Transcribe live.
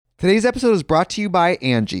Today's episode is brought to you by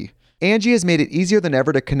Angie. Angie has made it easier than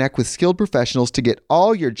ever to connect with skilled professionals to get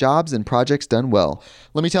all your jobs and projects done well.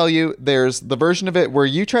 Let me tell you, there's the version of it where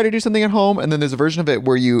you try to do something at home, and then there's a version of it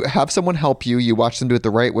where you have someone help you, you watch them do it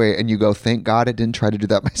the right way, and you go, thank God I didn't try to do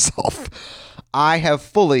that myself. I have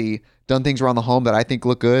fully done things around the home that I think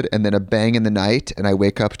look good, and then a bang in the night, and I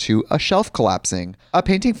wake up to a shelf collapsing, a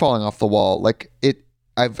painting falling off the wall.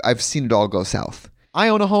 I've seen it all go south. I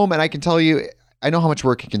own a home, and I can tell you, I know how much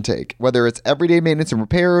work it can take. Whether it's everyday maintenance and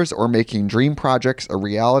repairs or making dream projects a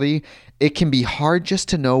reality, it can be hard just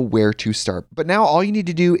to know where to start. But now all you need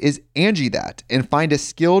to do is Angie that and find a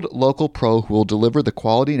skilled local pro who will deliver the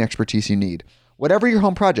quality and expertise you need. Whatever your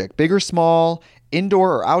home project, big or small,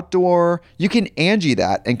 indoor or outdoor, you can Angie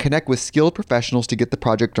that and connect with skilled professionals to get the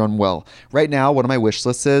project done well. Right now, one of my wish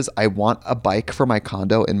lists is I want a bike for my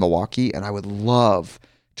condo in Milwaukee, and I would love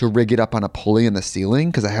to rig it up on a pulley in the ceiling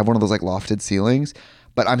because I have one of those like lofted ceilings,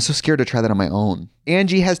 but I'm so scared to try that on my own.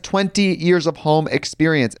 Angie has 20 years of home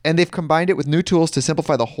experience, and they've combined it with new tools to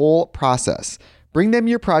simplify the whole process. Bring them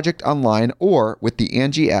your project online or with the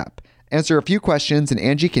Angie app. Answer a few questions and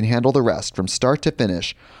Angie can handle the rest from start to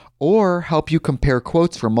finish, or help you compare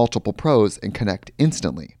quotes from multiple pros and connect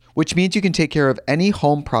instantly, which means you can take care of any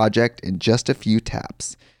home project in just a few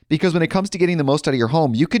taps. Because when it comes to getting the most out of your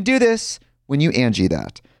home, you can do this when you Angie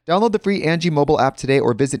that. Download the free Angie mobile app today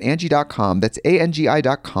or visit Angie.com. That's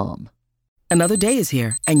ANGI.com. Another day is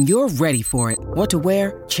here, and you're ready for it. What to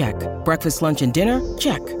wear? Check. Breakfast, lunch, and dinner?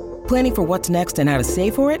 Check. Planning for what's next and how to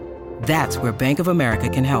save for it? That's where Bank of America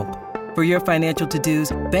can help. For your financial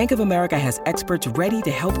to-dos, Bank of America has experts ready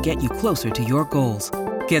to help get you closer to your goals.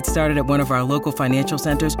 Get started at one of our local financial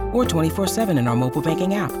centers or 24/7 in our mobile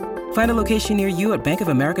banking app. Find a location near you at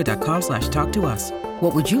bankofamerica.com/talktous.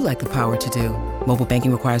 What would you like the power to do? Mobile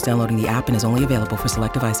banking requires downloading the app and is only available for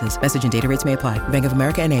select devices. Message and data rates may apply. Bank of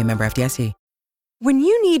America N.A., member FDIC. When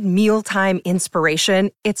you need mealtime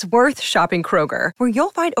inspiration, it's worth shopping Kroger, where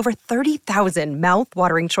you'll find over 30,000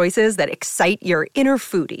 mouth-watering choices that excite your inner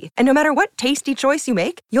foodie. And no matter what tasty choice you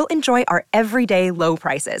make, you'll enjoy our everyday low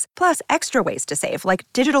prices, plus extra ways to save, like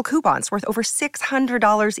digital coupons worth over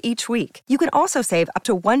 $600 each week. You can also save up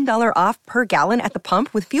to $1 off per gallon at the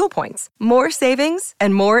pump with fuel points. More savings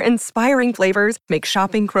and more inspiring flavors make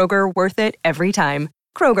shopping Kroger worth it every time.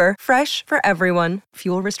 Kroger, fresh for everyone.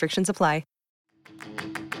 Fuel restrictions apply.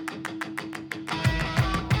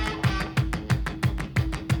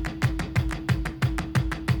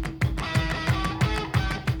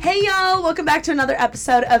 Hey y'all, welcome back to another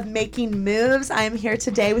episode of Making Moves. I am here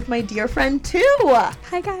today with my dear friend Tu.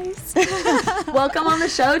 Hi guys. Welcome on the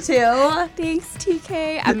show, Tu. Thanks,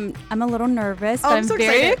 TK. I'm a little nervous, but I'm so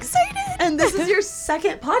very excited. And this is your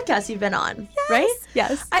second podcast you've been on, right?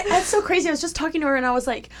 Yes. That's so crazy. I was just talking to her and I was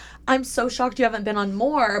like, I'm so shocked you haven't been on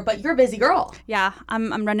more, but you're a busy girl. Yeah,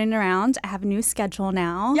 I'm running around. I have a new schedule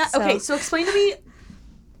now. Yeah, okay, so explain to me,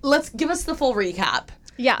 let's give us the full recap.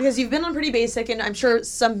 Yeah. Because you've been on Pretty Basic, and I'm sure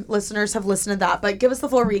some listeners have listened to that, but give us the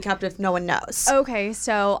full recap if no one knows. Okay,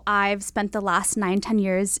 so I've spent the last 9-10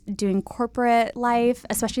 years doing corporate life,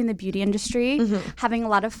 especially in the beauty industry, having a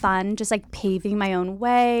lot of fun, just like paving my own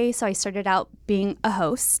way. So I started out being a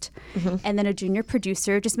host and then a junior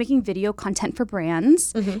producer, just making video content for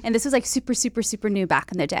brands. And this was like super, super, super new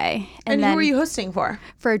back in the day. And who were you hosting for?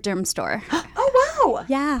 For a derm store. Oh, wow.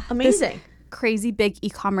 Yeah. Amazing. Crazy big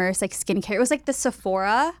e-commerce like skincare. It was like the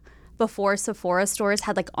Sephora before Sephora stores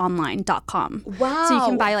had like online.com. Wow. So you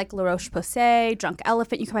can buy like La Roche-Posay, Drunk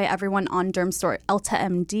Elephant. You can buy everyone on Derm Store, Elta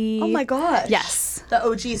MD. Oh my gosh. Yes. The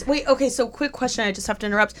OGs. Wait, okay, so quick question. I just have to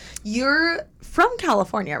interrupt. You're from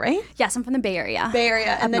California, right? Yes, I'm from the Bay Area. Bay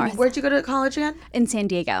Area. And then north. Where'd you go to college again? In San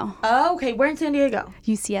Diego. Oh, okay. Where in San Diego?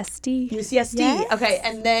 UCSD. UCSD. Yes. Okay,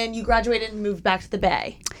 and then you graduated and moved back to the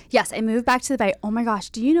Bay. Yes, I moved back to the Bay. Oh my gosh.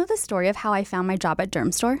 Do you know the story of how I found my job at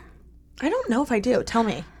Derm Store? I don't know if I do. Tell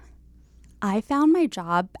me. I found my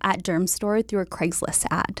job at Derm Store through a Craigslist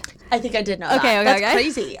ad. I think I did know Okay, that. okay, That's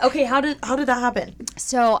crazy. Okay, how did that happen?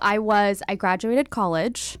 So I graduated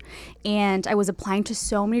college and I was applying to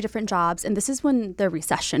so many different jobs, and this is when the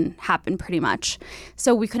recession happened pretty much.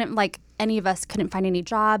 So we couldn't any of us couldn't find any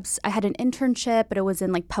jobs. I had an internship, but it was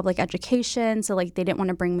in like public education. So like they didn't want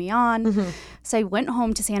to bring me on. So I went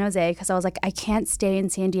home to San Jose because I was like, I can't stay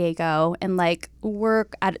in San Diego and like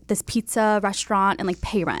work at this pizza restaurant and like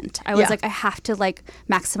pay rent. I was like, I have to like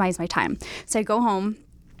maximize my time. So I go home.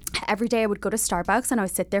 Every day I would go to Starbucks and I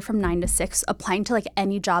would sit there from 9 to 6 applying to like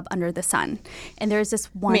any job under the sun. And there's this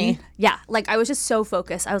one. Me. Yeah. Like I was just so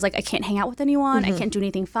focused. I was like, I can't hang out with anyone. I can't do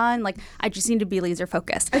anything fun. Like I just need to be laser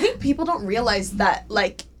focused. I think people don't realize that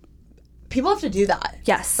like people have to do that.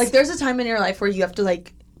 Yes. Like there's a time in your life where you have to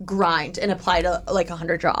like grind and apply to like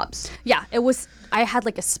 100 jobs. Yeah, it was. I had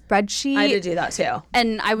like a spreadsheet. I had to do that too.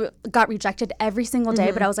 And I got rejected every single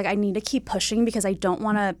day, but I was like, I need to keep pushing because I don't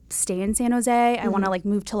want to stay in San Jose. I want to like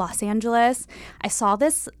move to Los Angeles. I saw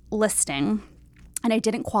this listing and I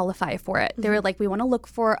didn't qualify for it. They were like, we want to look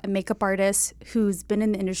for a makeup artist who's been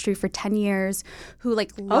in the industry for 10 years, who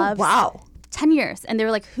like loves... Oh, wow. 10 years. And they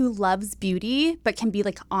were like, who loves beauty but can be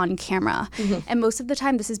like on camera. And most of the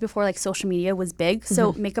time, this is before like social media was big.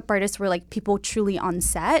 So makeup artists were like people truly on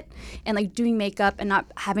set and like doing makeup and not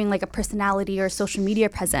having like a personality or social media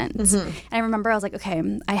presence. And I remember I was like, okay,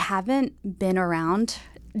 I haven't been around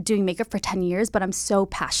doing makeup for 10 years, but I'm so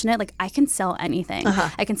passionate. Like I can sell anything.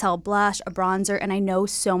 I can sell a blush, a bronzer, and I know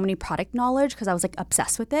so many product knowledge because I was like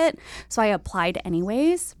obsessed with it. So I applied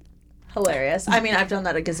anyways. Hilarious. I mean, I've done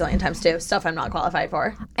that a gazillion times too. Stuff I'm not qualified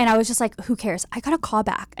for. And I was just like, who cares? I got a call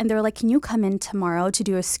back. And they were like, can you come in tomorrow to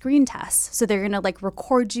do a screen test? So they're going to like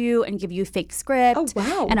record you and give you a fake script. Oh,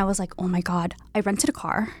 wow. And I was like, oh my God. I rented a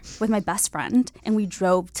car with my best friend and we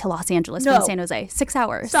drove to Los Angeles from San Jose. 6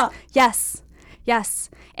 hours. Stop. Yes.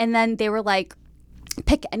 And then they were like,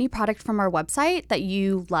 pick any product from our website that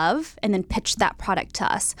you love and then pitch that product to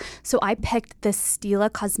us. So I picked this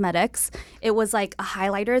Stila Cosmetics. It was like a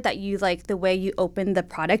highlighter that you like the way you open the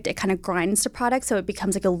product, it kind of grinds the product so it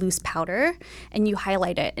becomes like a loose powder and you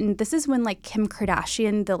highlight it. And this is when like Kim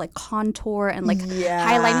Kardashian, the like contour and like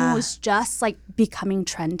highlighting was just like becoming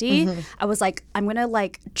trendy. I was like, I'm going to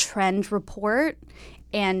like trend report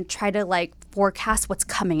and try to like forecast what's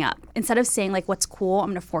coming up. Instead of saying like what's cool, I'm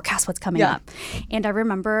going to forecast what's coming up. And I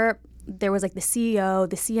remember there was like the CEO,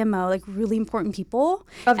 the CMO, like really important people.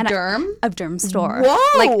 Of Derm? Of Derm store.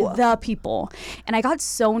 Whoa! Like the people. And I got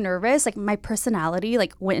so nervous, like my personality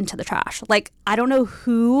like went into the trash. Like I don't know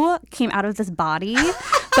who came out of this body,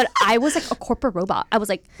 but I was like a corporate robot. I was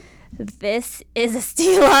like, this is a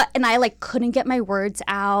Stila, and I like couldn't get my words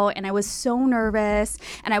out and I was so nervous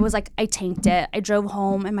and I was like, I tanked it. I drove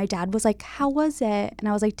home and my dad was like, how was it? And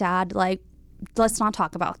I was like, Dad, like let's not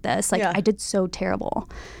talk about this. Like I did so terrible.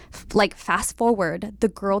 Like fast forward, the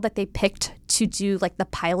girl that they picked to do like the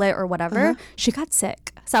pilot or whatever, she got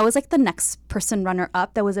sick. So I was like the next person runner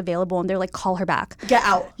up that was available and they're like, call her back. Get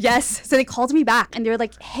out. Yes. So they called me back and they were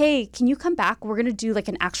like, hey, can you come back? We're going to do like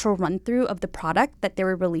an actual run through of the product that they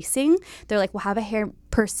were releasing. They're like, we'll have a hair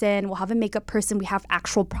person, we'll have a makeup person, we have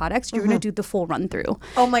actual products. You're going to do the full run through.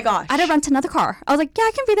 Oh my gosh. I had to rent another car. I was like, yeah,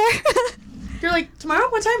 I can be there. You're like, tomorrow?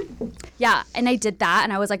 What time? Yeah. And I did that.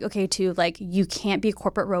 And I was like, okay, too, like, you can't be a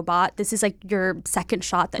corporate robot. This is like your second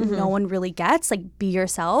shot that no one really gets. Like, be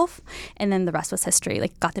yourself. And then the rest was history.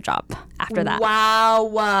 Like, got the job after that.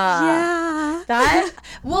 Wow. Yeah. That,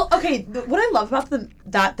 well, okay. What I love about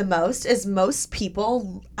that the most is most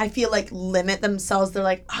people, I feel like, limit themselves. They're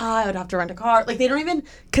like, I would have to rent a car. Like, they don't even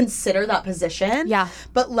consider that position. Yeah.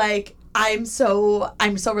 But, like, I'm so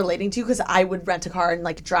relating to you because I would rent a car and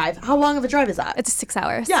like drive. How long of a drive is that? It's 6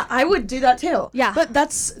 hours. Yeah, I would do that too. Yeah. But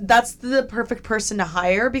that's the perfect person to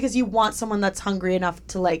hire because you want someone that's hungry enough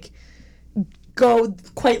to like go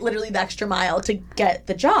quite literally the extra mile to get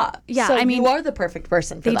the job. Yeah, so I mean, you are the perfect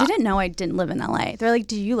person for they that. didn't know I didn't live in LA. They're like,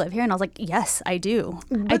 do you live here? And I was like, yes, I do.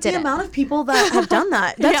 But I did the amount of people that have done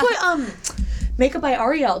that. That's what Makeup by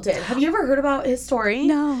Ariel did. Have you ever heard about his story?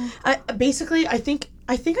 No. Basically, I think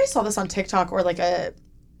I saw this on TikTok or like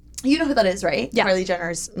you know who that is, right? Yeah. Kylie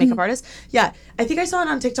Jenner's makeup artist. Yeah. I think I saw it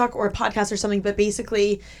on TikTok or a podcast or something, but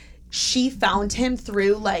basically she found him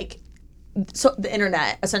through like the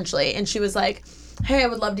internet essentially. And she was like, hey, I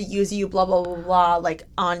would love to use you, blah, blah, blah, blah, like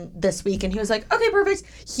on this week. And he was like, okay, perfect.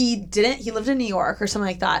 He lived in New York or something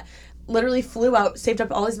like that. Literally flew out, saved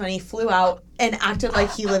up all his money, flew out and acted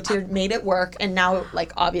like he lived here, made it work. And now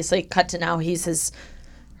like obviously cut to now he's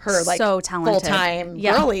her like so talented full-time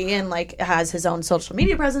girly and like has his own social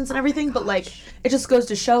media presence and everything, but like it just goes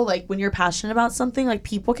to show like when you're passionate about something, like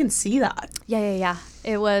people can see that. Yeah.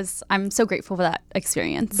 I'm so grateful for that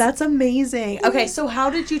experience. That's amazing. Okay, so how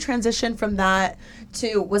did you transition from that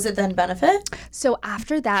to, was it then Benefit? So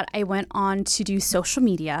after that, I went on to do social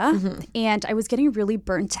media and I was getting really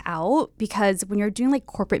burnt out because when you're doing like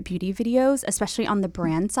corporate beauty videos, especially on the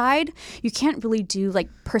brand side, you can't really do like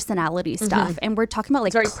personality stuff. And we're talking about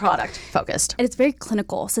like very product focused. And it's very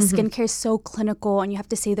clinical. So skincare is so clinical and you have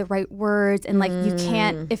to say the right words and like you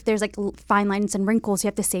can't, if there's like fine lines and wrinkles, you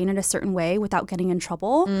have to say it in a certain way without getting in trouble.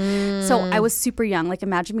 So I was super young. Like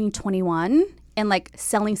imagine being 21 and like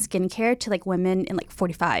selling skincare to like women in like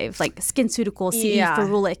 45, like SkinCeuticals, CE,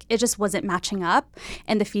 Ferulic. It just wasn't matching up.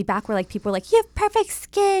 And the feedback were like, people were like, you have perfect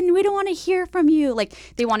skin. We don't want to hear from you. Like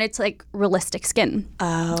they wanted to like realistic skin.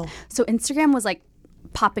 Oh. So Instagram was like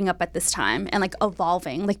popping up at this time and like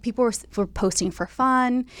evolving. Like people were posting for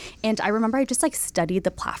fun. And I remember I just like studied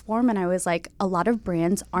the platform and I was like, a lot of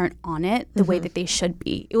brands aren't on it the way that they should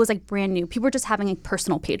be. It was like brand new. People were just having like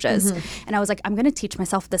personal pages. And I was like, I'm going to teach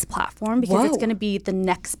myself this platform because it's going to be the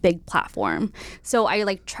next big platform. So I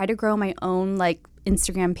like try to grow my own like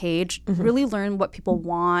Instagram page, really learn what people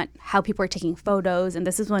want, how people are taking photos. And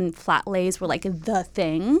this is when flat lays were like the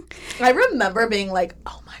thing. I remember being like,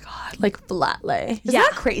 oh my God, like flat lay. Isn't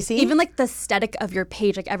that crazy? Even like the aesthetic of your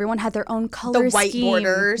page, like everyone had their own color The white scheme.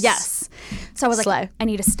 borders. Yes. So I was Slay. like, I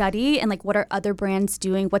need to study and like what are other brands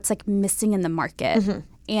doing? What's like missing in the market?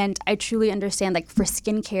 And I truly understand, like, for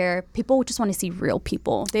skincare, people just want to see real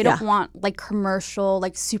people. They don't want, like, commercial,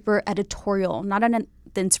 like, super editorial, not on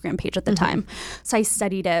the Instagram page at the time. So I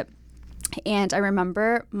studied it. And I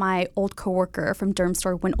remember my old coworker from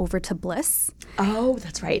Dermstore went over to Bliss. Oh,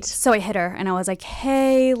 that's right. So I hit her and I was like,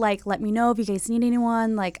 hey, like, let me know if you guys need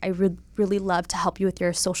anyone. Like, I would really love to help you with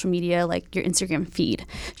your social media, like your Instagram feed.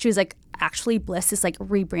 She was like, actually, Bliss is like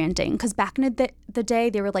rebranding. Because back in the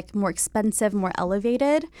day, they were like more expensive, more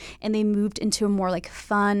elevated. And they moved into a more like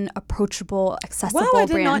fun, approachable, accessible Wow, I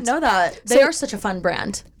did brand. not know that. They are such a fun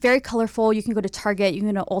brand. Very colorful. You can go to Target, you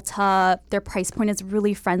can go to Ulta. Their price point is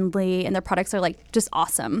really friendly and their products are like just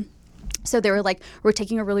awesome. So they were like, we're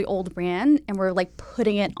taking a really old brand and we're like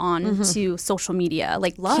putting it on to social media.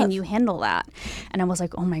 Like, can you handle that? And I was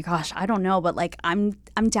like, oh my gosh, I don't know, but like I'm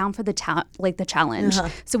down for the challenge.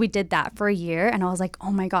 So we did that for a year and I was like,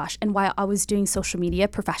 oh my gosh. And while I was doing social media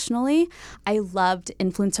professionally, I loved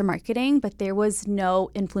influencer marketing, but there was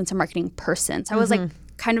no influencer marketing person. So I was like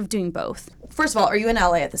kind of doing both. First of all, are you in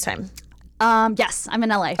LA at this time? Yes, I'm in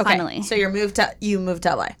LA finally. So you moved to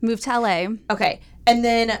LA. Moved to LA. Okay. And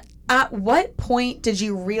then at what point did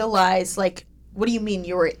you realize, like, what do you mean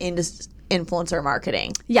you were into influencer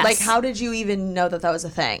marketing? Yes. Like, how did you even know that was a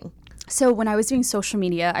thing? So when I was doing social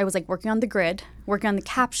media, I was like working on the grid, working on the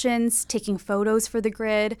captions, taking photos for the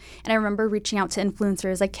grid. And I remember reaching out to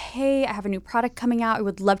influencers like, hey, I have a new product coming out. I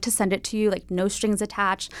would love to send it to you, like no strings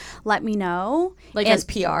attached. Let me know. Like and as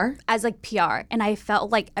PR? As like PR. And I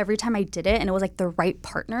felt like every time I did it and it was like the right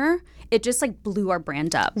partner, it just like blew our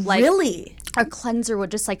brand up. Like, Really? Our cleanser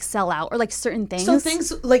would just like sell out or like certain things. So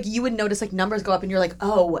things like you would notice like numbers go up and you're like,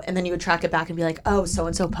 oh, and then you would track it back and be like, oh,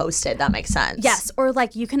 so-and-so posted. That makes sense. Yes. Or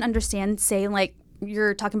like you can understand, say like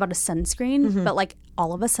you're talking about a sunscreen, but like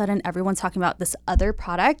all of a sudden everyone's talking about this other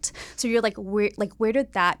product. So you're like, where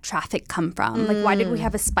did that traffic come from? Like, why did we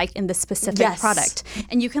have a spike in this specific product?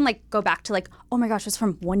 And you can like go back to like, oh my gosh, it's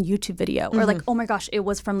from one YouTube video, or like, oh my gosh, it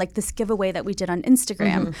was from like this giveaway that we did on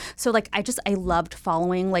Instagram. So like, I loved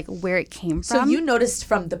following like where it came from. So you noticed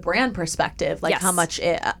from the brand perspective, like Yes. how much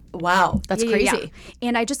it, wow, that's Yeah, crazy. yeah, yeah.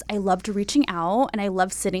 And I loved reaching out and I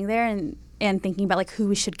loved sitting there and thinking about like who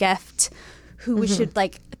we should gift, who we should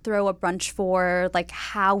like throw a brunch for, like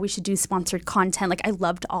how we should do sponsored content. Like I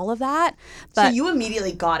loved all of that. But So you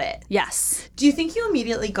immediately got it. yes. Do you think you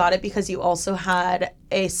immediately got it because you also had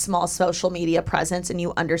a small social media presence and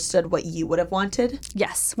you understood what you would have wanted?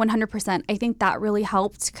 Yes, 100%. I think that really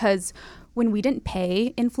helped because when we didn't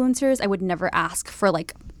pay influencers, I would never ask for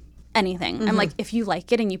like anything. I'm like, if you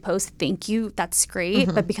like it and you post, thank you, that's great.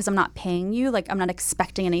 But because I'm not paying you, like I'm not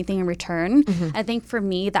expecting anything in return. I think for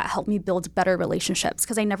me, that helped me build better relationships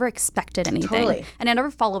because I never expected anything. Totally. And I never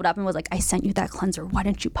followed up and was like, I sent you that cleanser. Why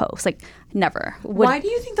didn't you post? Like, never. Why do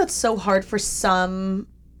you think that's so hard for some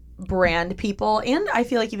brand people and I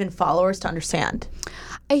feel like even followers to understand?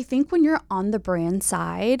 I think when you're on the brand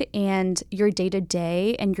side and your day to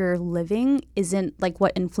day and your living isn't like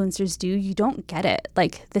what influencers do, you don't get it.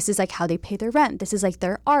 Like, this is like how they pay their rent. This is like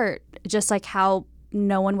their art. Just like how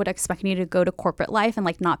no one would expect me to go to corporate life and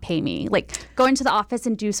like not pay me. Like, go into the office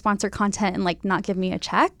and do sponsored content and like not give me a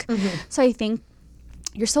check. So I think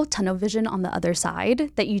you're so tunnel vision on the other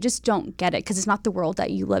side that you just don't get it because it's not the world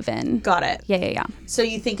that you live in. Got it. Yeah. So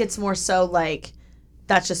you think it's more so like,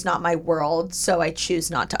 that's just not my world, so I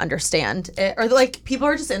choose not to understand it. Or like people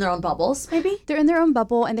are just in their own bubbles, maybe? They're in their own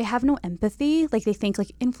bubble and they have no empathy. Like they think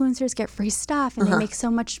like influencers get free stuff and they make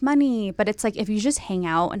so much money. But it's like if you just hang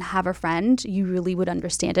out and have a friend, you really would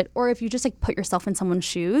understand it. Or if you just like put yourself in someone's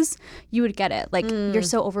shoes, you would get it. Like you're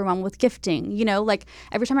so overwhelmed with gifting. You know, like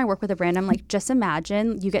every time I work with a brand, I'm like, just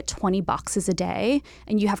imagine you get 20 boxes a day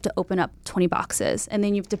and you have to open up 20 boxes and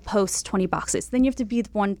then you have to post 20 boxes. Then you have to be the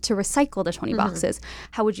one to recycle the 20 boxes.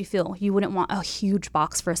 how would you feel? You wouldn't want a huge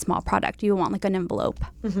box for a small product. You would want like an envelope.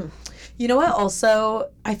 You know what also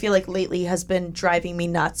I feel like lately has been driving me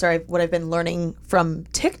nuts, or what I've been learning from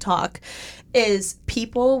TikTok, is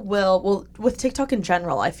people will with TikTok in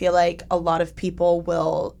general, I feel like a lot of people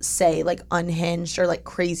will say like unhinged or like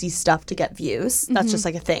crazy stuff to get views. That's just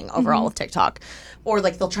like a thing overall with TikTok. Or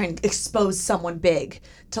like they'll try and expose someone big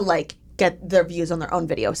to like get their views on their own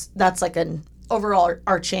videos. That's like an overall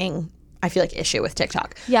arching, I feel like, issue with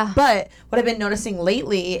TikTok. Yeah. But what I've been noticing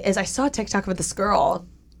lately is I saw a TikTok with this girl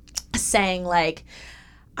saying like,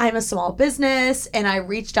 I'm a small business and I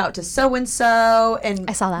reached out to so-and-so. And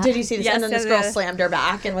I saw that. Did you see this? Yes, and then this girl slammed her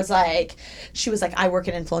back and was like, she was like, I work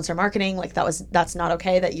in influencer marketing. Like that's not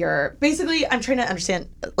okay that you're, basically, I'm trying to understand,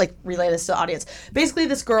 like relay this to the audience. Basically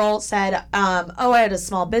this girl said, oh, I had a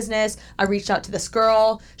small business. I reached out to this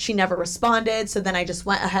girl. She never responded. So then I just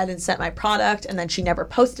went ahead and sent my product and then she never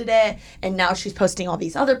posted it. And now she's posting all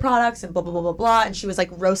these other products and blah, blah, blah, blah, blah. And she was like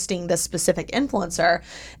roasting this specific influencer.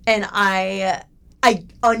 And I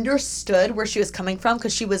understood where she was coming from,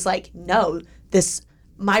 because she was like, no,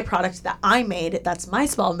 my product that I made, that's my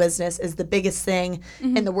small business, is the biggest thing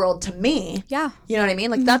in the world to me. Yeah. You know what I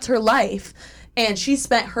mean? Like that's her life. And she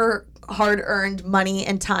spent her hard-earned money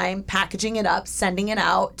and time packaging it up, sending it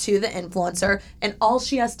out to the influencer, and all the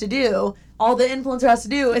influencer has to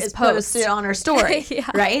do is post it on her story. Yeah.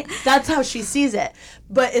 Right? That's how she sees it.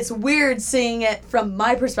 But it's weird seeing it from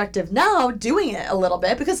my perspective now, doing it a little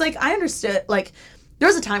bit, because like I understood, like there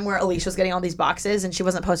was a time where Alicia was getting all these boxes and she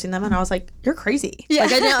wasn't posting them, and I was like, you're crazy. Yeah.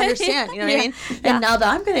 Like I didn't understand, you know what I mean? And now that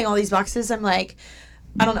I'm getting all these boxes, I'm like,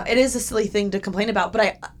 I don't know. It is a silly thing to complain about,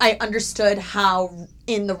 but I understood how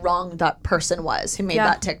in the wrong that person was who made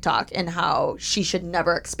that TikTok, and how she should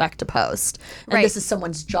never expect to post. And this is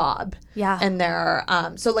someone's job. Yeah. And they're,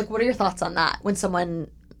 so like, what are your thoughts on that? When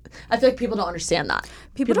someone, I feel like people don't understand that.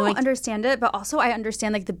 People don't understand it, but also I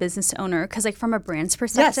understand like the business owner, because like from a brand's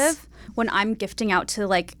perspective, when I'm gifting out to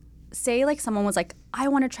like, say like someone was like, I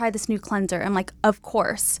want to try this new cleanser. I'm like, of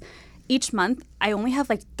course. Each month, I only have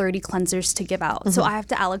like 30 cleansers to give out. So I have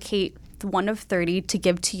to allocate one of 30 to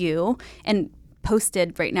give to you. And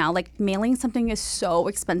posted right now, like mailing something is so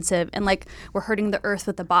expensive, and like we're hurting the earth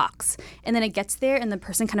with the box. And then it gets there and the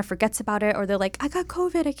person kind of forgets about it, or they're like, I got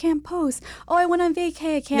COVID, I can't post. Oh, I went on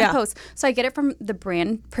vacay, I can't post. So I get it from the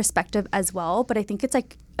brand perspective as well. But I think it's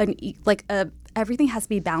like everything has to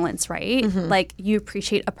be balanced, right? Like you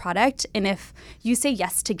appreciate a product, and if you say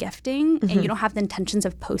yes to gifting and you don't have the intentions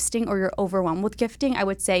of posting, or you're overwhelmed with gifting, I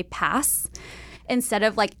would say pass, instead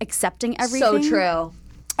of like accepting everything. So true.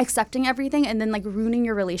 Accepting everything and then like ruining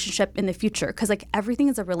your relationship in the future, because like everything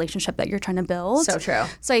is a relationship that you're trying to build. So true.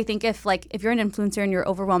 So I think if you're an influencer and you're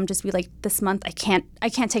overwhelmed, just be like, this month I can't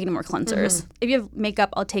take any more cleansers. If you have makeup,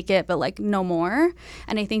 I'll take it, but like no more.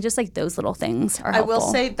 And I think just like those little things are helpful. I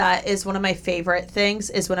will say that is one of my favorite things,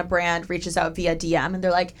 is when a brand reaches out via DM and they're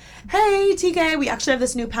like, hey TK, we actually have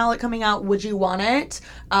this new palette coming out, would you want it?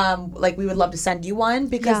 Like we would love to send you one,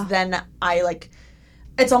 because then I like,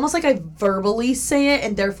 it's almost like I verbally say it,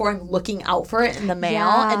 and therefore I'm looking out for it in the mail.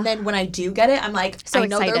 Yeah. And then when I do get it, I'm like, so I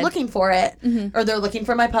know excited. they're looking for it, or they're looking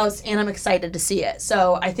for my post, and I'm excited to see it.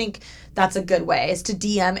 So I think that's a good way, is to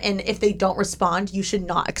DM. And if they don't respond, you should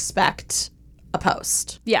not expect a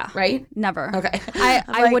post. Yeah. Right? Never. Okay.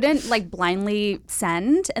 I wouldn't like blindly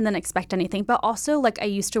send and then expect anything. But also like I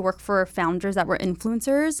used to work for founders that were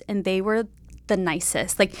influencers, and they were the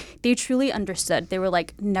nicest. Like they truly understood. They were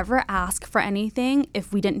like, never ask for anything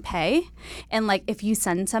if we didn't pay. And like if you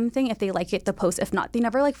send something, if they like it, the post. If not, they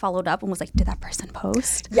never like followed up and was like, did that person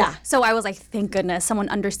post? Yeah. So I was like, thank goodness someone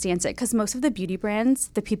understands it, because most of the beauty brands,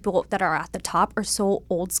 the people that are at the top are so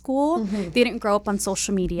old school. They didn't grow up on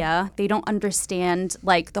social media. They don't understand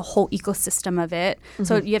like the whole ecosystem of it.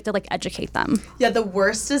 So you have to like educate them. Yeah, the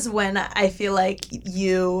worst is when I feel like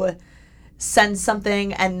you send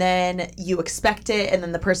something and then you expect it and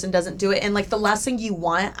then the person doesn't do it. And like the last thing you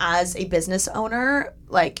want as a business owner,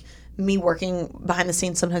 like me working behind the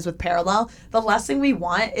scenes sometimes with Parallel, the last thing we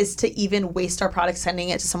want is to even waste our product sending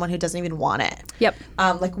it to someone who doesn't even want it. Yep.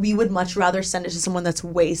 Like we would much rather send it to someone that's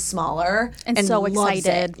way smaller and so loves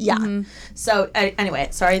excited. It. Yeah. So anyway,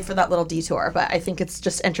 sorry for that little detour, but I think it's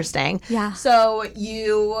just interesting. Yeah. So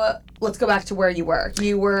let's go back to where you were.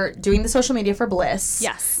 You were doing the social media for Bliss.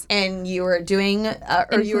 Yes. And you were doing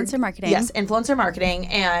influencer marketing. Yes, influencer marketing.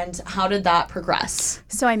 And how did that progress?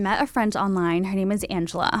 So I met a friend online. Her name is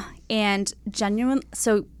Angela. And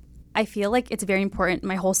so I feel like it's very important.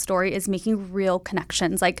 My whole story is making real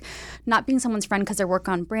connections, like not being someone's friend because they work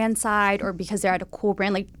on brand side or because they're at a cool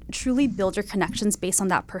brand. Like truly build your connections based on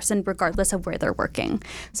that person, regardless of where they're working.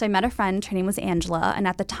 So I met a friend, her name was Angela, and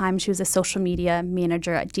at the time she was a social media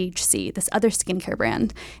manager at DHC, this other skincare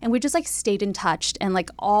brand. And we just like stayed in touch and like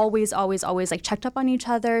always like checked up on each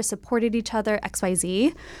other, supported each other,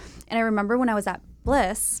 XYZ. And I remember when I was at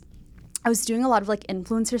Bliss, I was doing a lot of like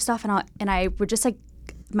influencer stuff, and I would just like,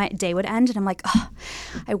 my day would end and I'm like, oh,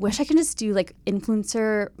 I wish I could just do like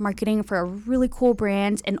influencer marketing for a really cool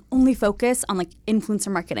brand and only focus on like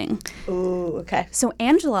influencer marketing. Ooh, okay. So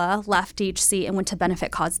Angela left DHC and went to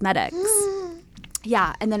Benefit Cosmetics.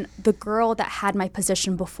 Yeah, and then the girl that had my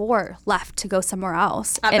position before left to go somewhere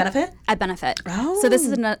else. At Benefit? At Benefit. Oh. So this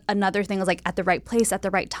is another thing. I was like at the right place at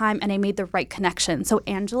the right time, and I made the right connection. So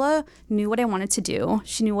Angela knew what I wanted to do.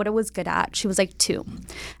 She knew what I was good at. She was like,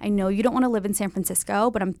 I know you don't want to live in San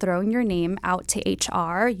Francisco, but I'm throwing your name out to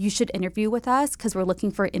HR. You should interview with us because we're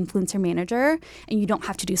looking for an influencer manager, and you don't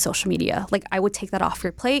have to do social media. Like I would take that off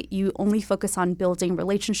your plate. You only focus on building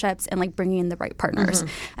relationships and like bringing in the right partners.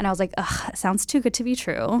 And I was like, ugh, it sounds too good to be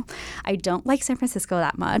true. I don't like San Francisco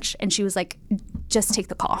that much. And she was like, just take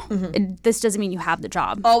the call. This doesn't mean you have the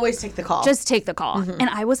job. Always take the call. Just take the call. And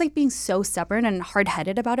I was like being so stubborn and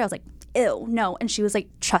hard-headed about it. I was like, ew, no. And she was like,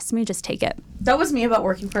 trust me, just take it. That was me about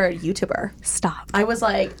working for a YouTuber. Stop. I was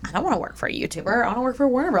like, I don't want to work for a YouTuber. I want to work for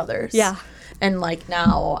Warner Brothers. Yeah. And like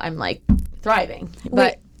now I'm like thriving. But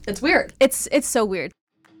Wait. it's weird. It's so weird.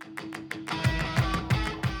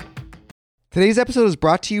 Today's episode is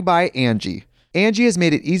brought to you by Angie. Angie has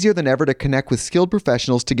made it easier than ever to connect with skilled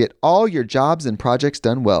professionals to get all your jobs and projects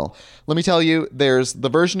done well. Let me tell you, there's the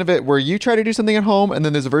version of it where you try to do something at home, and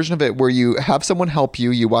then there's a version of it where you have someone help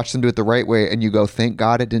you, you watch them do it the right way, and you go, thank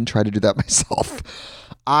God I didn't try to do that myself.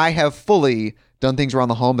 I have fully done things around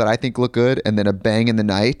the home that I think look good, and then a bang in the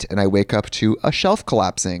night, and I wake up to a shelf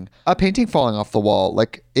collapsing, a painting falling off the wall.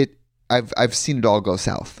 Like I've seen it all go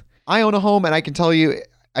south. I own a home, and I can tell you,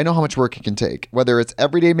 I know how much work it can take. Whether it's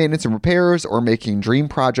everyday maintenance and repairs or making dream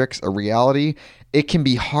projects a reality, it can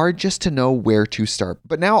be hard just to know where to start.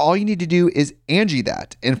 But now all you need to do is Angie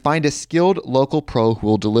that and find a skilled local pro who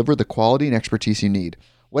will deliver the quality and expertise you need.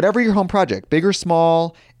 Whatever your home project, big or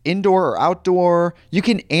small, indoor or outdoor, you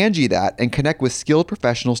can Angie that and connect with skilled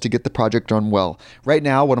professionals to get the project done well. Right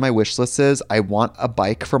now, one of my wish lists is I want a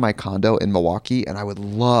bike for my condo in Milwaukee, and I would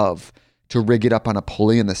love to rig it up on a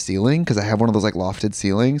pulley in the ceiling because I have one of those like lofted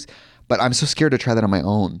ceilings, but I'm so scared to try that on my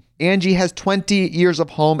own. Angie has 20 years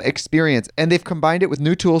of home experience, and they've combined it with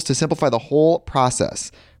new tools to simplify the whole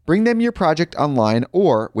process. Bring them your project online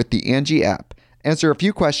or with the Angie app. Answer a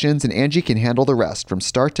few questions and Angie can handle the rest from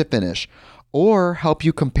start to finish, or help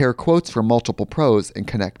you compare quotes from multiple pros and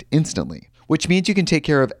connect instantly, which means you can take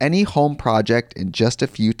care of any home project in just a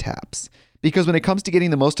few taps. Because when it comes to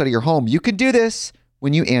getting the most out of your home, you can do this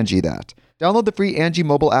when you Angie that. Download the free Angie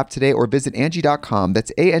mobile app today or visit Angie.com.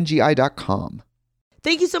 That's ANGI.com.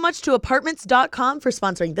 Thank you so much to Apartments.com for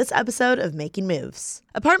sponsoring this episode of Making Moves.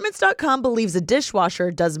 Apartments.com believes a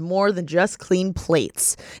dishwasher does more than just clean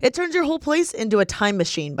plates. It turns your whole place into a time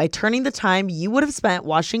machine by turning the time you would have spent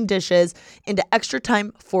washing dishes into extra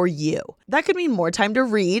time for you. That could mean more time to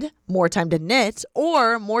read, more time to knit,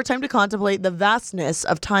 or more time to contemplate the vastness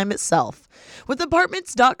of time itself. With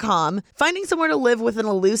Apartments.com, finding somewhere to live with an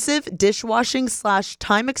elusive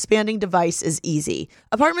dishwashing/time expanding device is easy.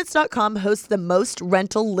 Apartments.com hosts the most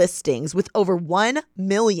rental listings with over 1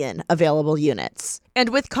 million available units. And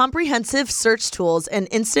with comprehensive search tools and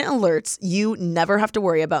instant alerts, you never have to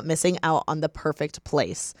worry about missing out on the perfect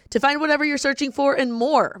place. To find whatever you're searching for and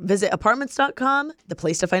more, visit Apartments.com, the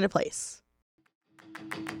place to find a place.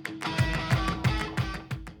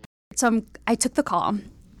 So I took the call.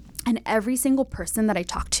 And every single person that I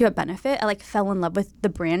talked to at Benefit, I like fell in love with the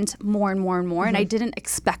brand more and more and more. And I didn't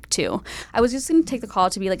expect to. I was just going to take the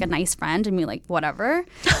call to be like a nice friend and be like, whatever.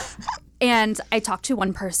 And I talked to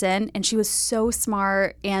one person and she was so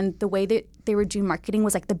smart. And the way that they were doing marketing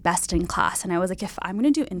was like the best in class. And I was like, if I'm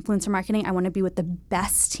going to do influencer marketing, I want to be with the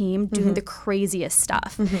best team doing the craziest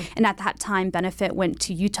stuff. And at that time, Benefit went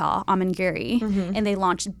to Utah, Gary, and they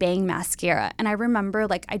launched Bang Mascara. And I remember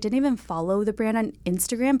like I didn't even follow the brand on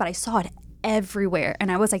Instagram, but I saw it everywhere.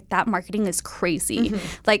 And I was like, that marketing is crazy.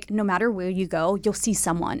 Like no matter where you go, you'll see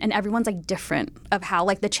someone and everyone's like different of how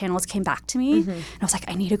like the channels came back to me. And I was like,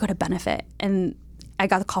 I need to go to Benefit. And I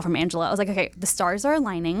got the call from Angela. I was like, okay, the stars are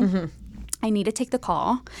aligning. I need to take the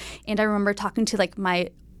call. And I remember talking to like my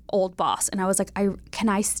old boss and I was like, can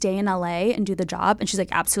I stay in LA and do the job? And she's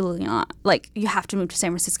like, absolutely not. Like you have to move to San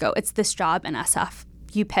Francisco. It's this job in SF.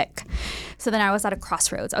 you pick. So then I was at a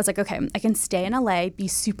crossroads. I was like, okay, I can stay in LA, be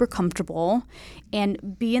super comfortable,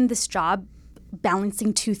 and be in this job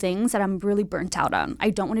balancing two things that I'm really burnt out on. I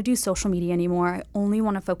don't want to do social media anymore. I only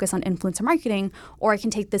want to focus on influencer marketing, or I can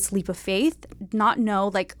take this leap of faith, not know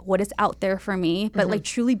like what is out there for me, but like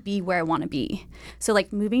truly be where I want to be. So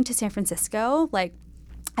like moving to San Francisco, like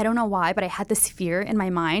I don't know why, but I had this fear in my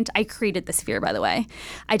mind. I created this fear, by the way.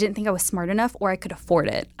 I didn't think I was smart enough or I could afford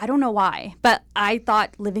it. I don't know why, but I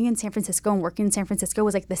thought living in San Francisco and working in San Francisco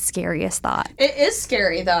was like the scariest thought. It is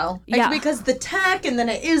scary though. Like, Yeah. because the tech, and then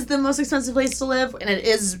it is the most expensive place to live, and it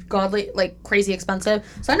is godly, like crazy expensive.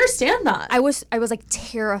 So I understand that. I was like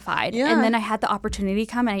terrified. Yeah. And then I had the opportunity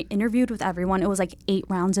to come and I interviewed with everyone. It was like 8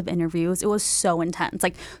 rounds of interviews. It was so intense.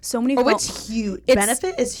 Like so many it's huge. It's-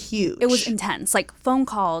 Benefit is huge. It was intense, like phone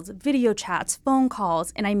calls, video chats, phone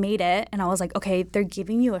calls, and I made it. And I was like, okay, they're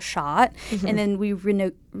giving you a shot. And then we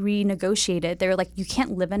renegotiated. They were like, you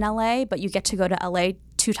can't live in LA, but you get to go to LA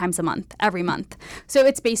 2 times a month, every month. So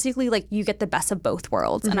it's basically like you get the best of both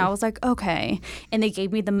worlds. And I was like, okay. And they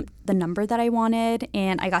gave me the number that I wanted,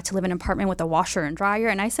 and I got to live in an apartment with a washer and dryer.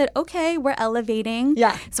 And I said, okay, we're elevating.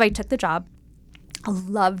 Yeah. So I took the job. I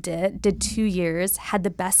loved it. Did 2 years. Had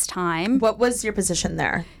the best time. What was your position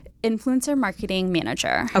there? Influencer marketing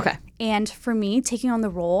manager. Okay. And for me, taking on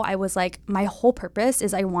the role, I was like, my whole purpose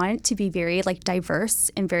is I want it to be very like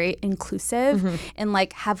diverse and very inclusive and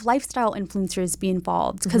like have lifestyle influencers be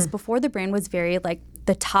involved. Because before the brand was very like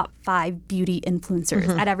the top 5 beauty influencers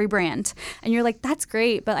at every brand. And you're like, that's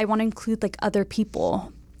great, but I want to include like other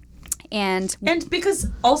people. And because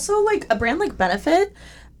also like a brand like Benefit,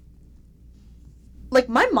 like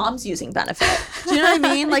my mom's using Benefit. Do you know what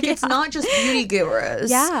I mean? Like it's not just beauty gurus.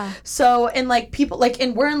 Yeah. So and like people like,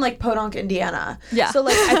 and we're in like Podunk, Indiana. Yeah. So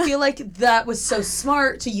like I feel like that was so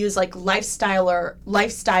smart to use like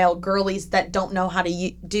lifestyle girlies that don't know how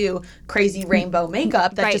to do crazy rainbow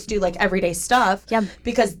makeup that Right. just do like everyday stuff. Yep.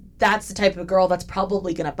 Because that's the type of girl that's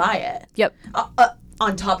probably gonna buy it. yep.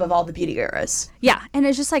 On top of all the beauty gurus. Yeah, and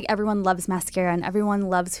it's just like everyone loves mascara and everyone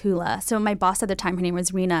loves Hoola. So my boss at the time, her name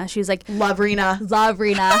was Rena. She was like, Love Rena. love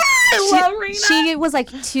Rena. Love Rena. She was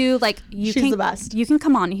like, you She's can the best. You can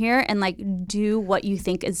come on here and like do what you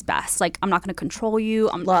think is best. Like I'm not going to control you.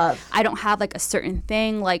 Love. I don't have like a certain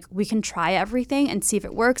thing. Like we can try everything and see if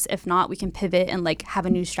it works. If not, we can pivot and like have a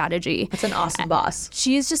new strategy. That's an awesome boss.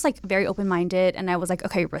 She is just like very open-minded, and I was like,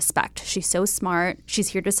 okay, respect. She's so smart. She's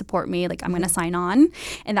here to support me. Like I'm going to sign on.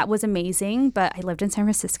 And that was amazing. But I lived in San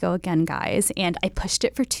Francisco again, guys, and I pushed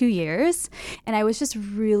it for 2 years. And I was just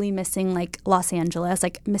really missing like Los Angeles,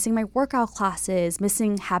 like missing my workout classes,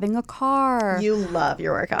 missing having a car. You love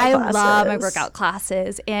your workout I classes. love my workout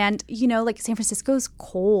classes. And, you know, like San Francisco's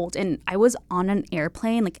cold, and I was on an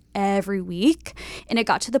airplane like every week. And it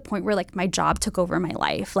got to the point where like my job took over my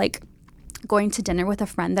life. Like going to dinner with a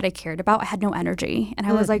friend that I cared about, I had no energy. And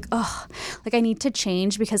I was like, oh, like I need to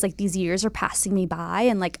change because like these years are passing me by,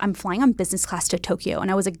 and like I'm flying on business class to Tokyo, and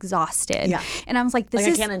I was exhausted. Yeah. And I was like, this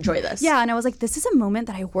Like is I can't enjoy this. yeah, and I was like, this is a moment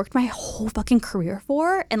that I worked my whole fucking career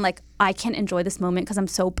for, and like I can't enjoy this moment because I'm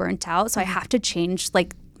so burnt out. So I have to change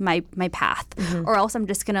like my path, or else I'm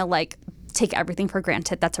just gonna like take everything for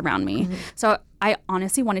granted that's around me. So I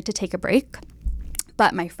honestly wanted to take a break.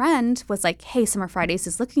 But my friend was like, hey, Summer Fridays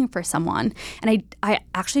is looking for someone. And I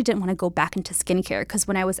actually didn't want to go back into skincare because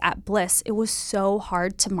when I was at Bliss, it was so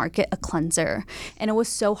hard to market a cleanser. And it was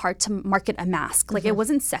so hard to market a mask. Like it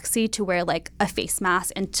wasn't sexy to wear like a face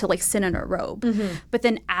mask and to like sit in a robe. But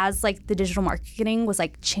then as like the digital marketing was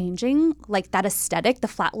like changing, like that aesthetic, the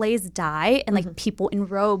flat lays dye and like people in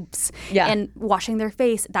robes and washing their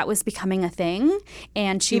face, that was becoming a thing.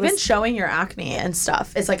 And she Even was showing your acne and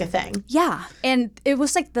stuff is like a thing. yeah. And it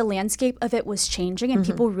was like the landscape of it was changing, and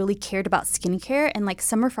people really cared about skincare. And like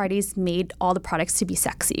Summer Fridays made all the products to be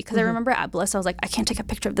sexy. Because I remember at Bliss, I was like, I can't take a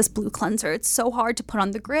picture of this blue cleanser. It's so hard to put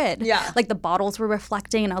on the grid. Yeah. Like the bottles were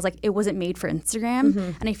reflecting, and I was like, it wasn't made for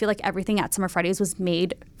Instagram. And I feel like everything at Summer Fridays was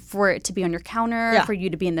made for it to be on your counter, for you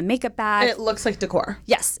to be in the makeup bag. It looks like decor.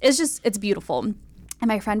 Yes, it's beautiful. And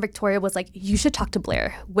my friend Victoria was like, you should talk to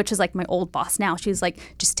Blair, which is like my old boss now. She's like,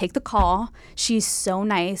 just take the call. She's so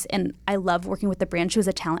nice. And I love working with the brand. She was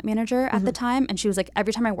a talent manager at the time. And she was like,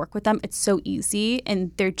 every time I work with them, it's so easy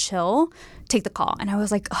and they're chill. Take the call. And I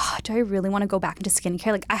was like, oh, do I really want to go back into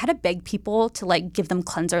skincare? Like I had to beg people to like give them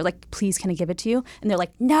cleanser. Like, please, can I give it to you? And they're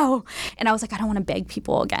like, no. And I was like, I don't want to beg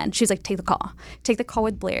people again. She's like, take the call. Take the call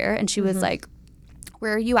with Blair. And she was like,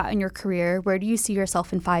 where are you at in your career? Where do you see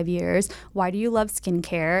yourself in 5 years? Why do you love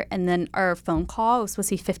skincare? And then our phone call was supposed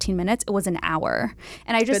to be 15 minutes. It was an hour.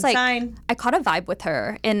 And I just Good sign. I caught a vibe with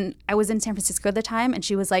her. And I was in San Francisco at the time. And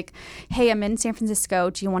she was like, hey, I'm in San Francisco.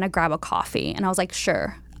 Do you want to grab a coffee? And I was like,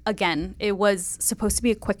 sure. Again, it was supposed to be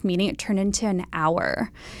a quick meeting. It turned into an hour.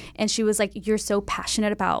 And she was like, you're so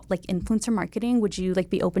passionate about like influencer marketing. Would you like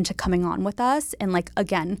be open to coming on with us? And like,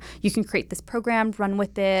 again, you can create this program, run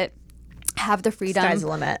with it, have the freedom. Sky's the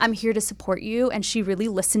limit. I'm here to support you. And she really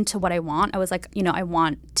listened to what I want. I was like, I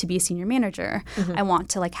want to be a senior manager. I want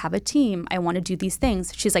to like have a team. I want to do these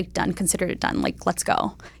things. She's like, done, consider it done. Like, let's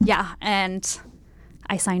go. Yeah. And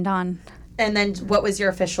I signed on. And then what was your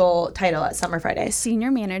official title at Summer Fridays? Senior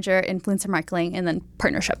manager, influencer marketing, and then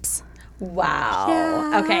partnerships. Wow.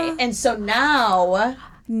 Yeah. Okay. And so now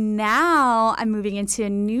I'm moving into a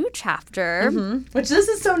new chapter. which this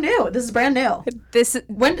is so new. This is brand new.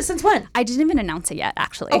 Since when? I didn't even announce it yet,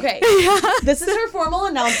 actually. Okay. This is her formal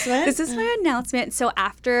announcement. This is my announcement. So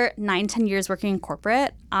after 9-10 years working in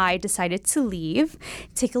corporate, I decided to leave,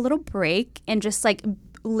 take a little break, and just like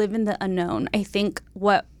live in the unknown. I think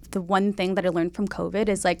the one thing that I learned from COVID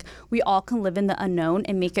is like we all can live in the unknown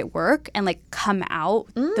and make it work and like come out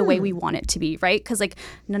the way we want it to be, right? Because like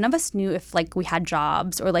none of us knew if like we had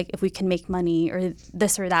jobs or like if we can make money or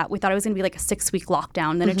this or that. We thought it was gonna be like a 6-week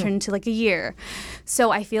lockdown, then it turned into like a year.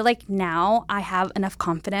 So I feel like now I have enough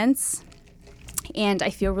confidence and I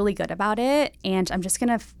feel really good about it, and I'm just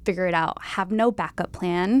gonna figure it out. Have no backup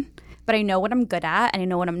plan, but I know what I'm good at and I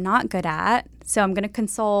know what I'm not good at. So I'm gonna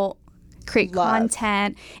consult, create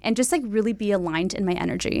content, and just like really be aligned in my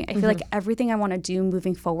energy. I feel like everything I want to do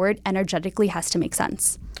moving forward energetically has to make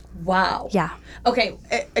sense. Wow. Yeah. Okay,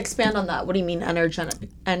 expand on that. What do you mean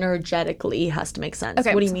energetically has to make sense?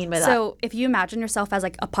 Okay. What do you mean by that? So if you imagine yourself as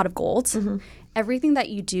like a pot of gold, everything that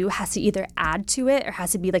you do has to either add to it or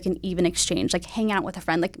has to be like an even exchange. Like hanging out with a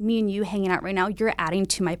friend, like me and you hanging out right now, you're adding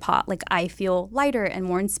to my pot. Like I feel lighter and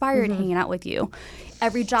more inspired hanging out with you.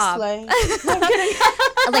 Every job, like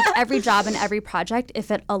every job and every project, if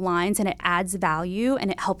it aligns and it adds value and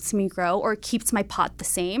it helps me grow or keeps my pot the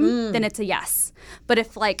same, then it's a yes. But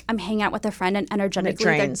if like I'm hanging out with a friend and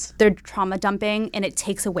energetically they're trauma dumping and it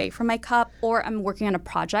takes away from my cup, or I'm working on a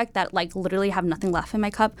project that like literally have nothing left in my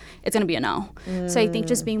cup, it's gonna be a no. So I think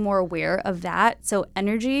just being more aware of that. So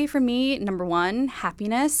energy for me, number 1,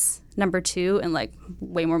 happiness, number 2, and like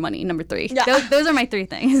way more money, number 3. Yeah. Those are my 3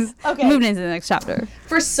 things. Okay. Moving into the next chapter.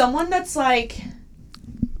 For someone that's like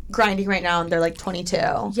grinding right now and they're like 22.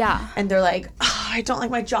 Yeah. And they're like, I don't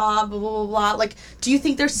like my job, blah, blah, blah, blah. Like, do you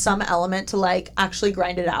think there's some element to like actually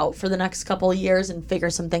grind it out for the next couple of years and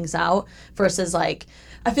figure some things out versus like,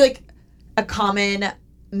 I feel like a common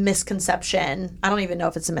misconception, I don't even know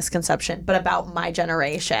if it's a misconception, but about my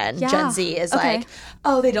generation, Gen Z, is like,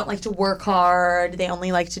 oh, they don't like to work hard. They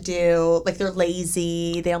only like to do, like, they're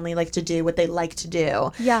lazy. They only like to do what they like to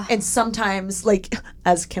do. Yeah. And sometimes, like,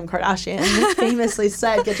 as Kim Kardashian famously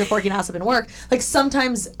said, get your forking ass up and work. Like,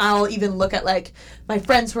 sometimes I'll even look at, like, my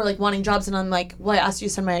friends who are, like, wanting jobs, and I'm like, well, I asked you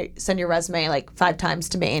to send your resume, like, 5 times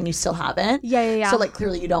to me, and you still haven't. Yeah. So, like,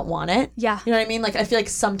 clearly you don't want it. Yeah. You know what I mean? Like, I feel like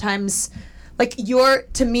sometimes... Like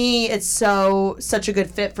to me, it's such a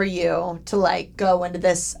good fit for you to like go into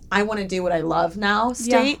this, I want to do what I love now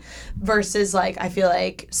state versus like, I feel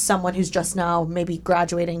like someone who's just now maybe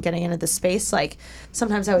graduating, getting into this space, like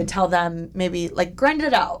sometimes I would tell them maybe like grind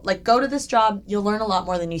it out, like go to this job, you'll learn a lot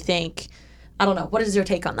more than you think. I don't know. What is your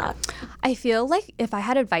take on that? I feel like if I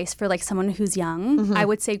had advice for like someone who's young, I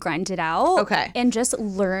would say grind it out. Okay. And just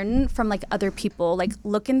learn from like other people. Like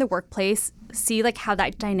look in the workplace, see like how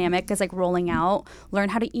that dynamic is like rolling out. Learn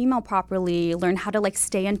how to email properly. Learn how to like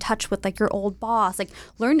stay in touch with like your old boss. Like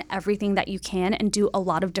learn everything that you can and do a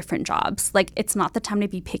lot of different jobs. Like it's not the time to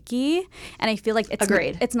be picky. And I feel like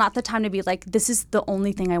it's not the time to be like, this is the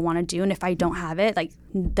only thing I want to do. And if I don't have it, like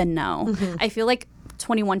then no. I feel like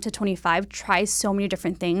 21 to 25, try so many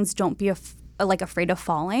different things. Don't be afraid of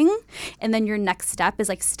falling. And then your next step is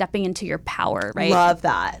like stepping into your power, right? Love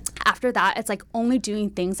that. After that, it's like only doing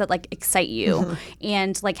things that like excite you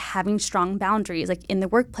and like having strong boundaries. Like in the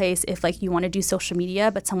workplace, if like you want to do social media,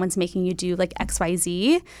 but someone's making you do like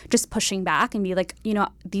XYZ, just pushing back and be like,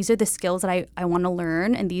 these are the skills that I want to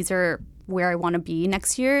learn and these are where I want to be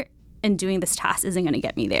next year. And doing this task isn't going to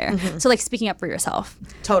get me there. So like speaking up for yourself.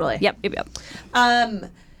 Totally. Yep.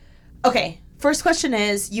 Okay. first question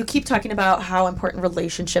is, you keep talking about how important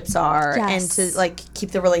relationships are and to like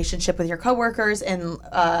keep the relationship with your coworkers and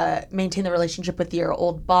maintain the relationship with your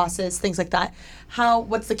old bosses, things like that.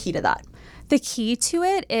 What's the key to that? The key to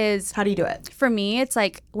it is, how do you do it? For me, it's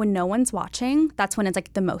like when no one's watching, that's when it's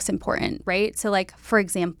like the most important, right? So like, for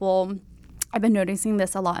example, I've been noticing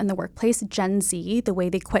this a lot in the workplace. Gen Z, the way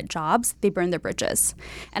they quit jobs, they burn their bridges.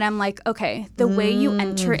 And I'm like, okay, the way you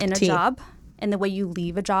enter in a job and the way you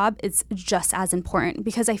leave a job is just as important,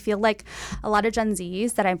 because I feel like a lot of Gen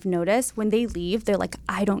Zs that I've noticed, when they leave, they're like,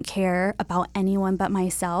 I don't care about anyone but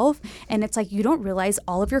myself. And it's like, you don't realize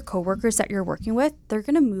all of your coworkers that you're working with, they're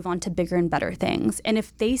going to move on to bigger and better things. And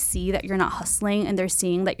if they see that you're not hustling and they're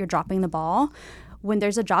seeing that you're dropping the ball, when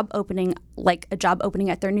there's a job opening, like a job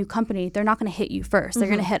opening at their new company, they're not going to hit you first. They're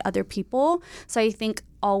going to hit other people. So I think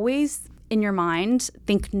always in your mind,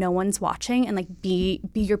 think no one's watching and like be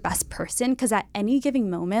your best person. Because at any given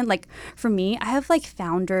moment, like for me, I have like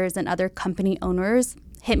founders and other company owners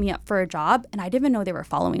hit me up for a job and I didn't even know they were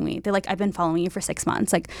following me. They're like, I've been following you for 6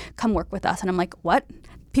 months. Like, come work with us. And I'm like, what?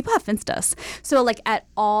 People have Finstas. So like at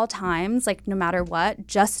all times, like no matter what,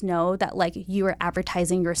 just know that like you are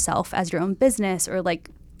advertising yourself as your own business or like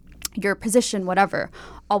your position, whatever.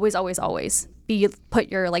 Always, always, always put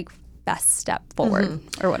your like best step forward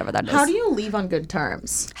or whatever that is. How do you leave on good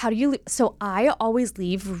terms? So I always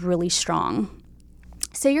leave really strong.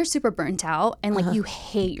 Say you're super burnt out and like you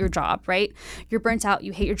hate your job, right? You're burnt out,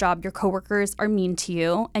 you hate your job, your coworkers are mean to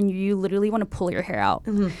you, and you literally want to pull your hair out.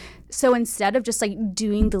 So instead of just like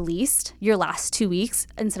doing the least your last 2 weeks,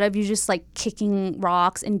 instead of you just like kicking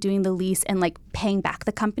rocks and doing the least and like paying back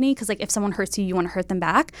the company, because like if someone hurts you, you want to hurt them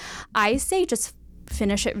back, I say just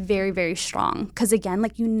finish it very, very strong. Because again,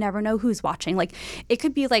 like you never know who's watching. Like it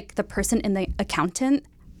could be like the person in the accountant,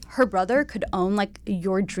 her brother could own like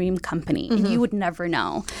your dream company and you would never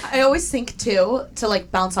know. I always think too, to like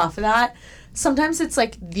bounce off of that, sometimes it's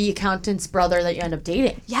like the accountant's brother that you end up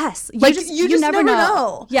dating. Yes. You just never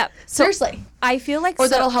know. Yeah. Seriously. I feel like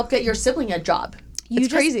that'll help get your sibling a job.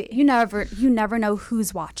 It's crazy. You never know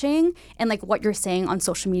who's watching and like what you're saying on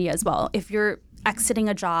social media as well. If you're exiting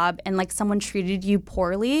a job and like someone treated you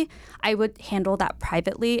poorly, I would handle that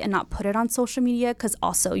privately and not put it on social media, because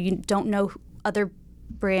also you don't know other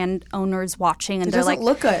brand owners watching and they're like,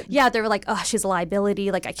 look good. Yeah, they're like, oh, she's a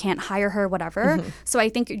liability, like I can't hire her, whatever. So I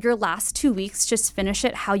think your last 2 weeks, just finish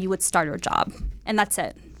it how you would start your job, and that's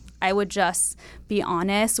it. I would just be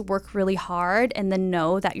honest, work really hard, and then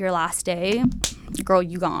know that your last day, girl,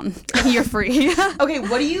 you gone. You're free. Okay,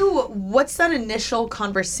 what's that initial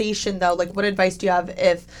conversation though? Like what advice do you have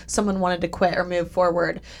if someone wanted to quit or move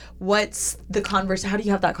forward? What's the how do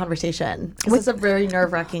you have that conversation? Because it's a very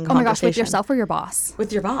nerve-wracking conversation. Oh my gosh, with yourself or your boss?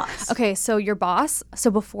 With your boss. Okay, so your boss,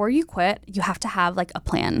 so before you quit, you have to have like a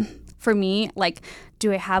plan. For me, like,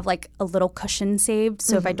 do I have like a little cushion saved?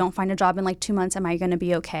 So if I don't find a job in like 2 months, am I going to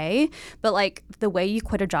be okay? But like the way you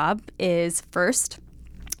quit a job is first,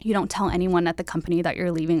 you don't tell anyone at the company that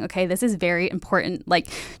you're leaving. Okay, this is very important. Like,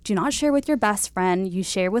 do not share with your best friend. You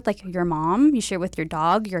share with like your mom, you share with your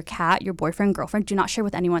dog, your cat, your boyfriend, girlfriend. Do not share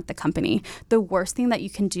with anyone at the company. The worst thing that you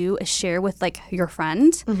can do is share with like your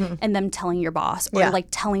friend and them telling your boss or like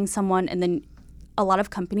telling someone, and then a lot of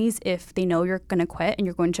companies, if they know you're going to quit and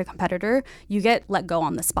you're going to a competitor, you get let go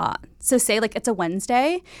on the spot. So say like it's a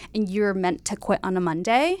Wednesday and you're meant to quit on a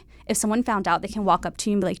Monday. If someone found out, they can walk up to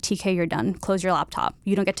you and be like, TK, you're done. Close your laptop.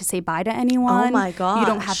 You don't get to say bye to anyone. Oh my gosh. You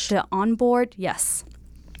don't have to onboard. Yes.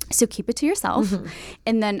 So keep it to yourself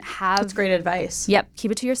and then That's great advice. Yep.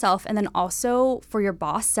 Keep it to yourself. And then also for your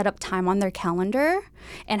boss, set up time on their calendar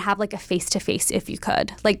and have like a face-to-face if you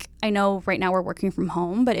could. Like I know right now we're working from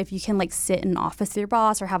home, but if you can like sit in an office with your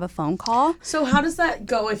boss or have a phone call. So how does that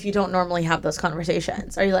go if you don't normally have those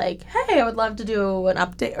conversations? Are you like, hey, I would love to do an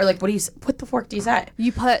update? Or like, what the fork do you say?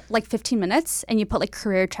 You put like 15 minutes and you put like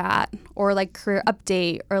career chat or like career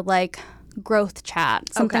update or like growth chat,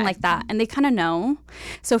 something like that, and they kind of know.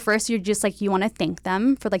 So first you're just like, you want to thank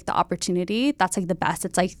them for like the opportunity. That's like the best.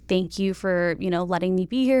 It's like, thank you for letting me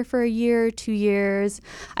be here for a year, 2 years.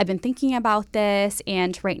 I've been thinking about this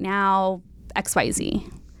and right now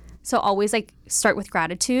XYZ. So always like start with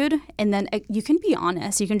gratitude, and then you can be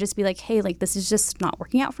honest. You can just be like, hey, like this is just not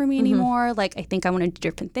working out for me anymore. Like I think I want to do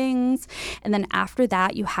different things. And then after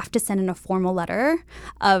that, you have to send in a formal letter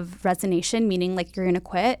of resignation, meaning like you're going to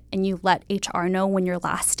quit, and you let HR know when your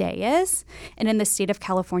last day is. And in the state of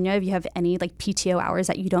California, if you have any like PTO hours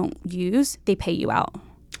that you don't use, they pay you out.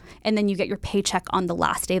 And then you get your paycheck on the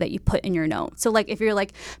last day that you put in your note. So like if you're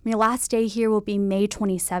like, my last day here will be May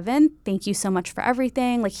 27th. Thank you so much for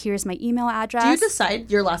everything. Like here's my email address. Do you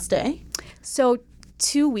decide your last day? So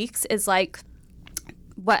 2 weeks is like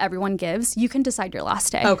what everyone gives, you can decide your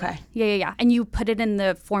last day. Okay. Yeah. And you put it in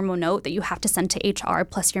the formal note that you have to send to HR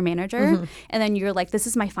plus your manager. And then you're like, this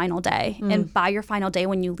is my final day. And by your final day,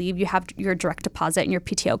 when you leave, you have your direct deposit and your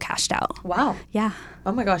PTO cashed out. Wow. Yeah.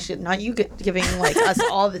 Oh my gosh, not you giving like us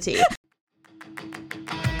all the tea.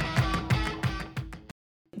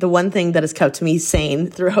 The one thing that has kept me sane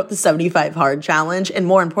throughout the 75 Hard Challenge, and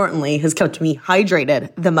more importantly, has kept me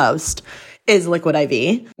hydrated the most, is Liquid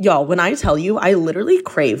IV. Y'all, when I tell you, I literally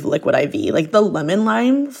crave Liquid IV. Like, the lemon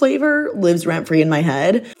lime flavor lives rent free in my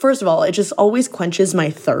head. First of all, it just always quenches my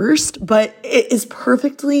thirst, but it is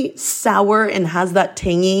perfectly sour and has that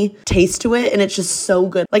tangy taste to it. And it's just so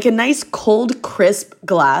good. Like a nice cold, crisp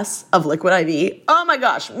glass of Liquid IV. Oh my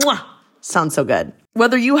gosh. Mwah! Sounds so good.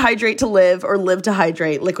 Whether you hydrate to live or live to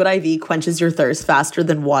hydrate, Liquid IV quenches your thirst faster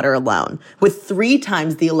than water alone. With 3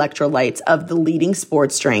 times the electrolytes of the leading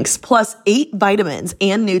sports drinks, plus 8 vitamins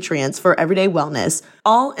and nutrients for everyday wellness,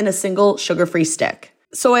 all in a single sugar-free stick.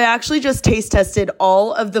 So I actually just taste tested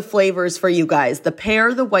all of the flavors for you guys. The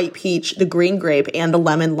pear, the white peach, the green grape, and the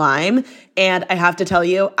lemon lime. And I have to tell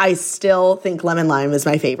you, I still think lemon lime is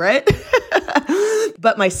my favorite.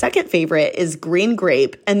 But my second favorite is green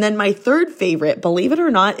grape. And then my third favorite, believe it or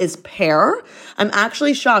not, is pear. I'm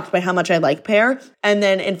actually shocked by how much I like pear. And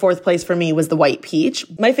then in fourth place for me was the white peach.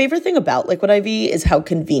 My favorite thing about Liquid IV is how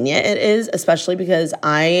convenient it is, especially because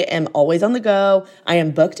I am always on the go. I am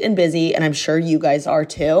booked and busy, and I'm sure you guys are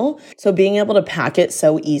too. So being able to pack it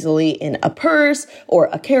so easily in a purse or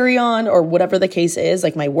a carry-on or whatever the case is,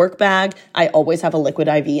 like my work bag, I always have a Liquid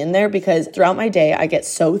IV in there because throughout my day, I get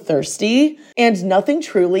so thirsty and nothing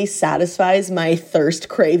truly satisfies my thirst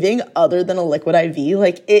craving other than a Liquid IV.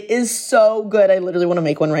 Like, it is so good. I literally want to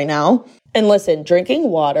make one right now. And listen, drinking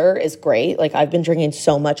water is great. Like, I've been drinking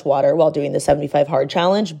so much water while doing the 75 Hard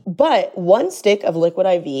Challenge, but 1 stick of Liquid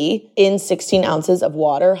IV in 16 ounces of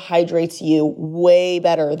water hydrates you way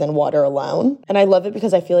better than water alone. And I love it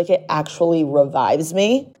because I feel like it actually revives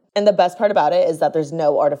me. And the best part about it is that there's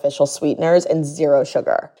no artificial sweeteners and 0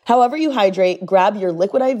 sugar. However you hydrate, grab your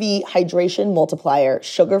Liquid IV Hydration Multiplier,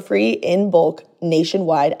 sugar-free in bulk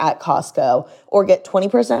nationwide at Costco, or get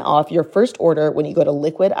 20% off your first order when you go to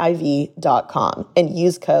liquidiv.com and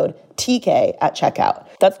use code TK at checkout.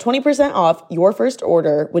 That's 20% off your first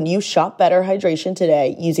order when you shop Better Hydration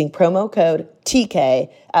today using promo code TK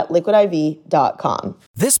at liquidiv.com.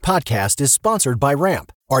 This podcast is sponsored by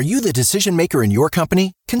Ramp. Are you the decision maker in your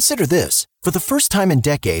company? Consider this. For the first time in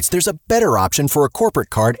decades, there's a better option for a corporate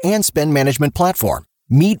card and spend management platform.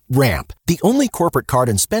 Meet Ramp, the only corporate card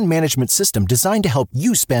and spend management system designed to help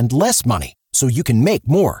you spend less money so you can make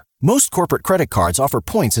more. Most corporate credit cards offer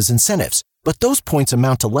points as incentives, but those points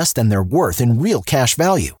amount to less than their worth in real cash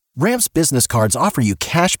value. Ramp's business cards offer you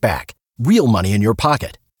cash back, real money in your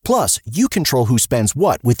pocket. Plus, you control who spends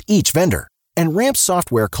what with each vendor. And Ramp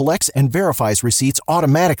software collects and verifies receipts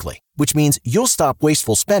automatically, which means you'll stop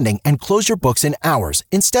wasteful spending and close your books in hours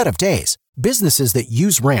instead of days. Businesses that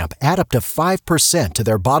use Ramp add up to 5% to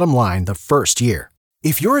their bottom line the first year.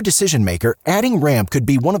 If you're a decision maker, adding Ramp could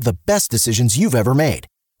be one of the best decisions you've ever made.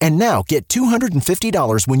 And now get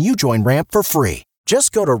 $250 when you join Ramp for free.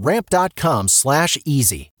 Just go to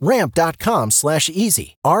ramp.com/easy.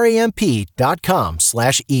 Ramp.com/easy.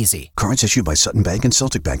 RAMP.com/easy. Cards issued by Sutton Bank and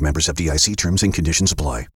Celtic Bank, members of FDIC. Terms and conditions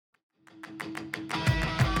apply.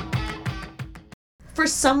 For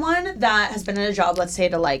someone that has been in a job, let's say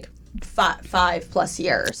to like 5+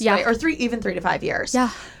 years, Yeah. right? Or 3 to 5 years.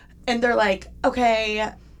 Yeah. And they're like, okay,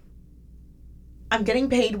 I'm getting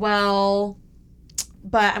paid well,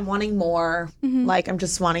 but I'm wanting more. Like, I'm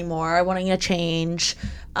just wanting more. I'm wanting a change.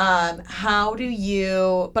 How do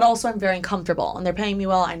you, but also I'm very uncomfortable and they're paying me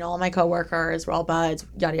well. I know all my coworkers, we're all buds,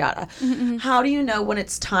 yada, yada. How do you know when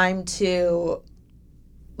it's time to,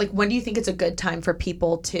 like, when do you think it's a good time for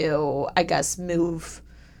people to, I guess, move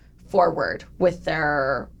forward with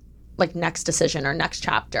their, like, next decision or next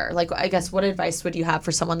chapter? Like, I guess, what advice would you have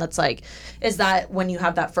for someone that's like, is that when you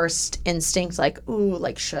have that first instinct, like, ooh,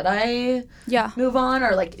 like, should I move on?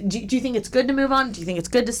 Or like, do you think it's good to move on? Do you think it's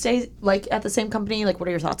good to stay, like, at the same company? Like, what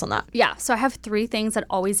are your thoughts on that? Yeah. So I have 3 things that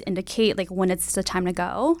always indicate like when it's the time to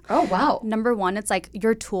go. Oh, wow. Number 1, it's like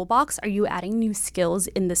your toolbox. Are you adding new skills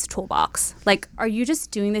in this toolbox? Like, are you just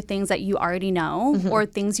doing the things that you already know or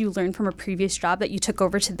things you learned from a previous job that you took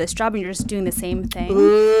over to this job and you're just doing the same thing?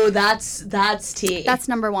 Ooh, that's tea. That's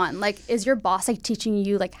number 1. Like, is your boss like teaching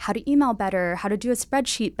you like how to email better, how to do a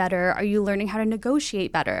spreadsheet better? Are you learning how to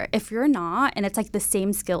negotiate better? If you're not, and it's like the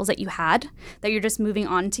same skills that you had that you're just moving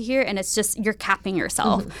on to here, and it's just you're capping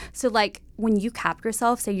yourself. So like when you cap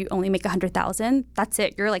yourself, say you only make 100,000, that's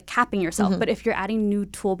it. You're like capping yourself. But if you're adding new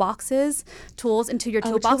tools into your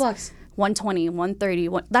toolbox, 120, 130,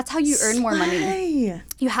 that's how you earn more money.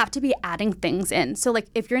 You have to be adding things in. So like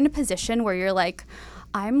if you're in a position where you're like,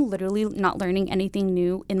 I'm literally not learning anything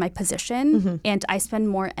new in my position and I spend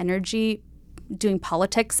more energy doing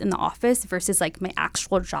politics in the office versus like my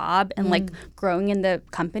actual job and like growing in the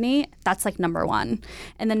company, that's like number one.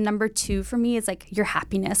 And then number two for me is like your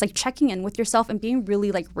happiness, like checking in with yourself and being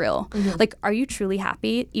really like real. Like, are you truly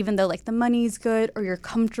happy even though like the money's good or you're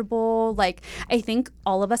comfortable? Like, I think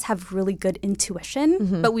all of us have really good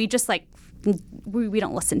intuition, but we just like we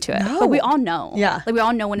don't listen to it. But we all know. Yeah. Like we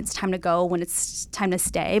all know when it's time to go, when it's time to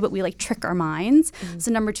stay, but we like trick our minds.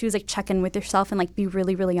 So number two is like check in with yourself and like be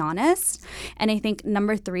really, really honest. And I think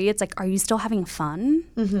number three, it's like, are you still having fun?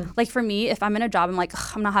 Like for me, if I'm in a job, I'm like,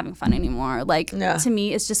 I'm not having fun anymore. Like to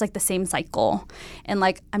me, it's just like the same cycle. And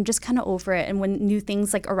like, I'm just kind of over it. And when new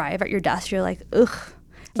things like arrive at your desk, you're like, ugh.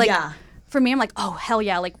 Like, for me, I'm like, oh, hell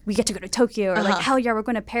yeah, like we get to go to Tokyo or like, hell yeah, we're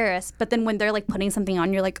going to Paris. But then when they're like putting something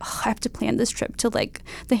on, you're like, oh, I have to plan this trip to like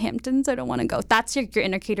the Hamptons. I don't want to go. That's your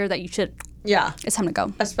indicator that you should, it's time to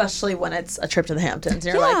go. Especially when it's a trip to the Hamptons. And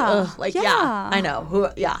you're like, ugh, like, I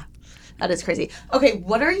know. That is crazy. Okay,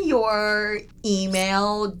 what are your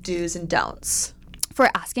email do's and don'ts? For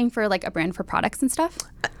asking for like a brand for products and stuff?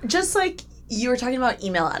 Just like you were talking about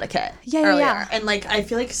email etiquette earlier. And like, I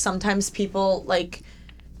feel like sometimes people like,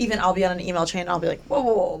 even I'll be on an email chain and I'll be like,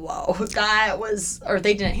 whoa, that was, or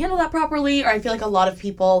they didn't handle that properly. Or I feel like a lot of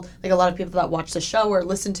people that watch the show or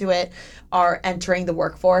listen to it are entering the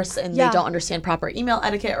workforce and they don't understand proper email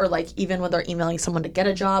etiquette, or like even when they're emailing someone to get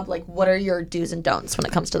a job, like what are your do's and don'ts when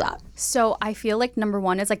it comes to that? So I feel like number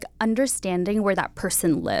one is like understanding where that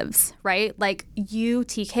person lives, right? Like you,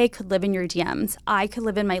 TK, could live in your DMs. I could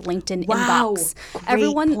live in my LinkedIn inbox.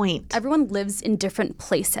 Great point. Everyone lives in different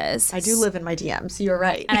places. I do live in my DMs. You're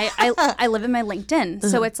right. And I live in my LinkedIn.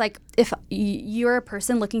 So it's like if you're a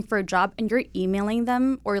person looking for a job and you're emailing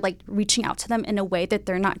them or like reaching out to them in a way that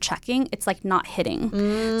they're not checking, it's like not hitting.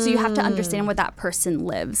 So you have to understand where that person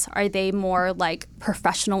lives. Are they more like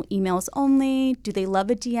professional emails only? Do they love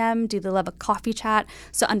a DM? Do they love a coffee chat?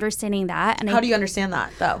 So understanding that. And how do you understand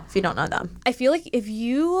that though, if you don't know them? I feel like if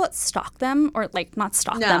you stalk them, or like not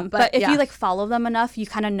stalk them, but if you like follow them enough, you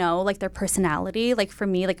kind of know like their personality. Like for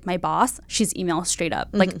me, like my boss, she's email straight up.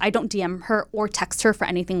 Like I don't DM her or text her for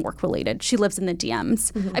anything work related. She lives in the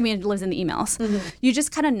DMs. I mean, lives in the emails. You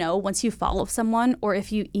just kind of know once you follow someone, or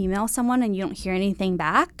if you email someone and you don't hear anything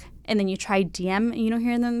back, and then you try DM and you don't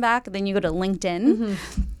hear them back, then you go to LinkedIn.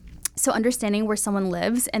 So understanding where someone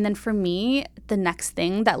lives. And then for me, the next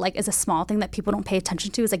thing that like is a small thing that people don't pay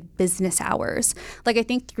attention to is like business hours. Like I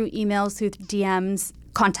think through emails, through DMs,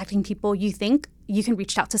 contacting people, you think you can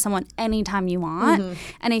reach out to someone anytime you want.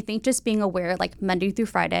 And I think just being aware, like Monday through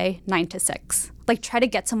Friday, 9 to 6. Like try to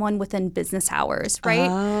get someone within business hours, right?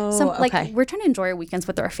 Like we're trying to enjoy our weekends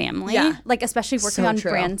with our family. Like especially working on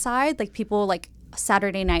brand side, like people like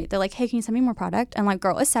Saturday night, they're like, hey, can you send me more product? And like,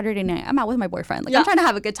 girl, it's Saturday night. I'm out with my boyfriend. Like I'm trying to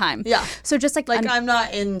have a good time. So just like I'm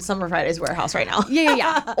not in Summer Fridays warehouse right now.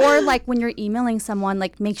 Or like when you're emailing someone,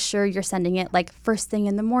 like make sure you're sending it like first thing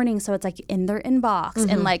in the morning, so it's like in their inbox.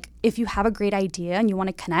 And like if you have a great idea and you want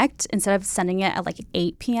to connect, instead of sending it at like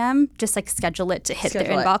 8 p.m., just like schedule it to hit their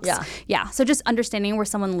inbox. So just understanding where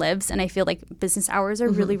someone lives. And I feel like business hours are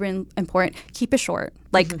really, really important. Keep it short.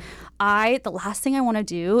 Like the last thing I want to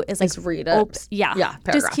do is like just read it.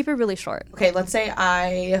 Just keep it really short. Okay, let's say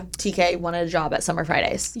I, TK, wanted a job at Summer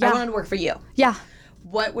Fridays. I wanted to work for you.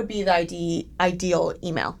 What would be the ideal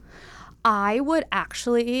email? I would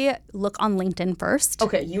actually look on LinkedIn first.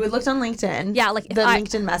 Okay, you would look on LinkedIn. Like the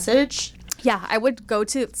LinkedIn message. I would go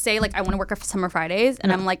to say like I want to work at Summer Fridays,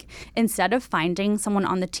 and I'm like, instead of finding someone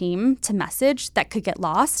on the team to message that could get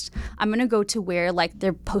lost, I'm gonna go to where like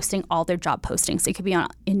they're posting all their job postings. It could be on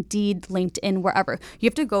Indeed, LinkedIn, wherever. You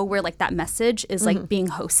have to go where like that message is like being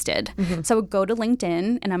hosted. So I would go to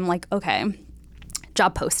LinkedIn and I'm like, okay,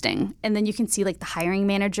 job posting, and then you can see like the hiring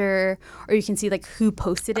manager, or you can see like who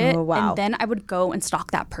posted it. And then I would go and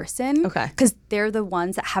stalk that person, because they're the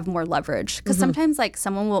ones that have more leverage. Because sometimes like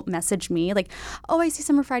someone will message me like, oh, I see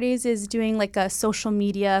Summer Fridays is doing like a social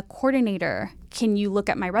media coordinator, can you look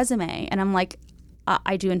at my resume? And I'm like,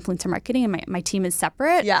 I do influencer marketing and my team is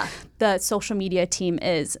separate. The social media team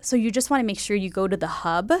is. So you just want to make sure you go to the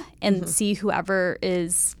hub and see whoever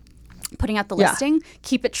is putting out the listing,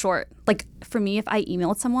 keep it short. Like for me, if I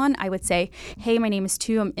emailed someone, I would say, hey, my name is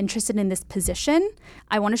Tu. I'm interested in this position.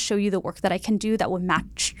 I want to show you the work that I can do that will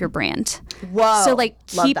match your brand. Whoa. So like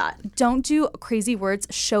Love that. don't do crazy words.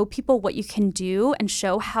 Show people what you can do and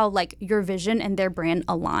show how like your vision and their brand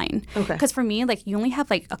align. Okay. Because for me, like you only have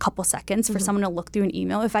like a couple seconds for someone to look through an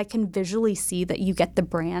email. If I can visually see that you get the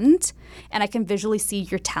brand and I can visually see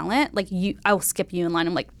your talent, like I will skip you in line.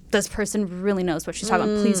 I'm like, this person really knows what she's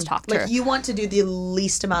talking about. Please talk to her. Like you want to do the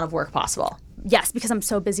least amount of work possible. Yes, because I'm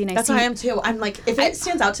so busy and That's how I am too. I'm like, if it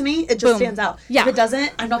stands out to me, it just stands out. Yeah. If it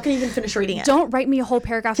doesn't, I'm not going to even finish reading it. Don't write me a whole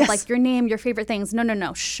paragraph of like your name, your favorite things.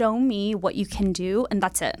 No. Show me what you can do and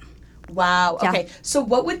that's it. Wow. Yeah. Okay. So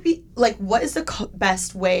what would be like, what is the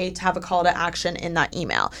best way to have a call to action in that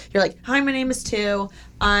email? You're like, hi, my name is Tu.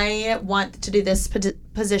 I want to do this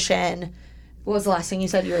position. What was the last thing you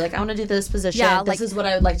said? You were like, I want to do this position. Yeah, this is what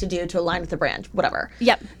I would like to do to align with the brand, whatever.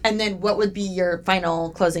 Yep. And then what would be your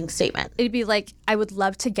final closing statement? It'd be like, I would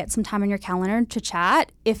love to get some time on your calendar to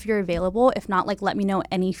chat if you're available. If not, like, let me know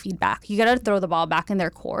any feedback. You got to throw the ball back in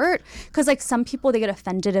their court. Because, like, some people, they get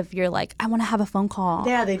offended if you're like, I want to have a phone call.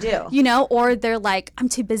 Yeah, they do. You know, or they're like, I'm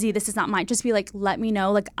too busy. This is not mine. Just be like, let me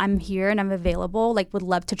know. Like, I'm here and I'm available. Like, would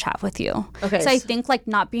love to chat with you. Okay. So I think, like,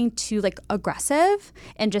 not being too, like, aggressive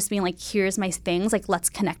and just being like, here's my things. Like, let's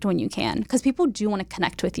connect when you can. Because people do want to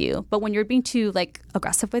connect with you. But when you're being too, like,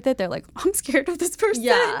 aggressive with it, they're like, I'm scared of this person.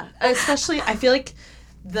 Yeah. Especially, I feel like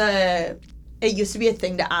it used to be a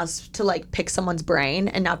thing to ask to like pick someone's brain,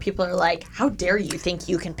 and now people are like, how dare you think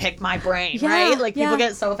you can pick my brain, right? Like people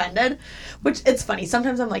get so offended, which it's funny.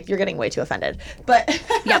 Sometimes I'm like, you're getting way too offended, but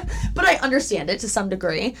but I understand it to some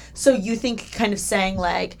degree. So you think kind of saying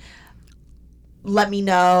like, let me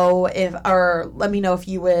know if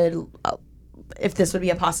you would, if this would be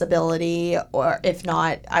a possibility, or if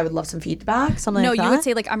not, I would love some feedback, something like that? No, you would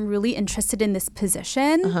say, like, I'm really interested in this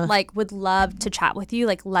position. Like, would love to chat with you.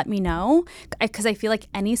 Like, let me know. Because I feel like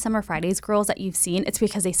any Summer Fridays girls that you've seen, it's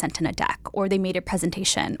because they sent in a deck or they made a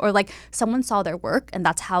presentation or, like, someone saw their work and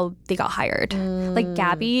that's how they got hired. Like,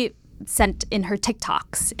 Gabby sent in her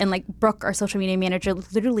TikToks, and like Brooke, our social media manager,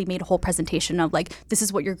 literally made a whole presentation of like, this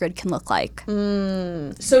is what your grid can look like.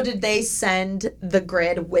 So did they send the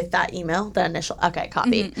grid with that email, the initial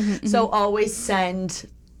copy? So always send,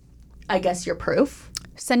 I guess, your proof.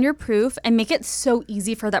 Send your proof and make it so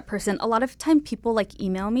easy for that person. A lot of time people like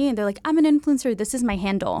email me and they're like, I'm an influencer, this is my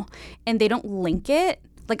handle, and they don't link it.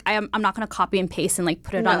 Like, I'm not going to copy and paste and, like,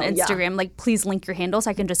 put it on Instagram. Like, please link your handle so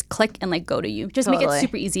I can just click and, like, go to you. Just make it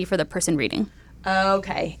super easy for the person reading.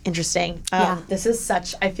 Okay. Interesting. This is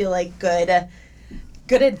such, I feel like, good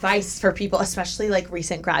advice for people, especially, like,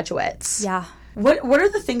 recent graduates. Yeah. What are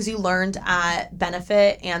the things you learned at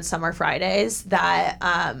Benefit and Summer Fridays that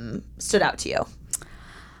stood out to you?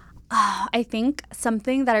 I think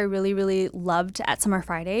something that I really, really loved at Summer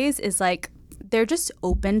Fridays is, like, they're just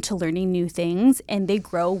open to learning new things and they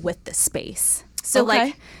grow with the space. So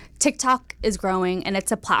like TikTok is growing and it's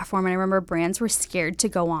a platform, and I remember brands were scared to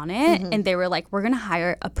go on it and they were like, we're going to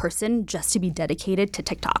hire a person just to be dedicated to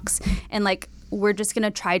TikToks. And like, we're just going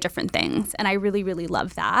to try different things. And I really, really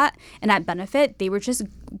love that. And at Benefit, they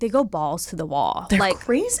go balls to the wall. They're like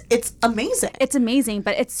crazy. It's amazing. It's amazing,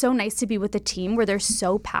 but it's so nice to be with a team where they're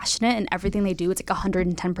so passionate and everything they do, it's like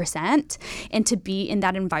 110%. And to be in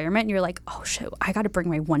that environment, you're like, oh, shoot, I got to bring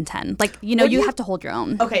my 110. Like, you have to hold your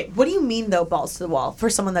own. Okay, what do you mean, though, balls to the wall, for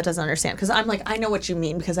someone that doesn't understand? Because I'm like, I know what you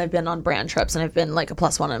mean because I've been on brand trips and I've been like a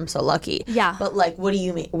 +1 and I'm so lucky. Yeah. But like, what do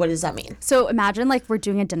you mean? What does that mean? So imagine like we're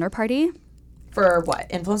doing a dinner party. For what?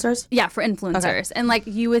 Influencers? Yeah, for influencers. Okay. And like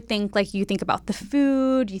you would think, like you think about the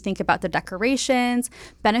food, you think about the decorations.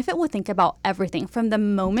 Benefit will think about everything from the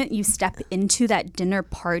moment you step into that dinner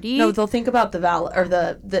party. No, they'll think about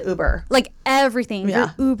the Uber. Like everything.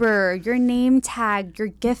 Yeah. Your Uber, your name tag, your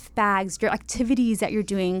gift bags, your activities that you're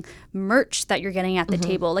doing, merch that you're getting at the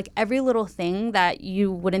table. Like every little thing that you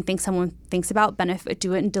wouldn't think someone thinks about, Benefit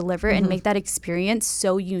do it and deliver and make that experience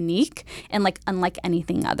so unique and like unlike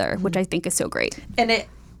anything other, which I think is so great. And it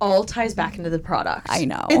all ties back into the product. I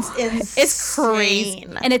know. It's insane. It's crazy.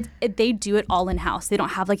 And they do it all in-house. They don't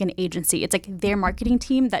have like an agency. It's like their marketing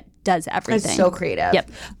team that does everything. It's so creative.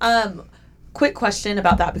 Yep. Quick question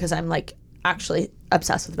about that, because I'm like actually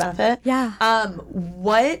obsessed with Benefit. Yeah.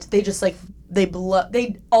 What they just like,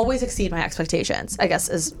 they always exceed my expectations, I guess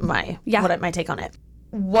is my take on it.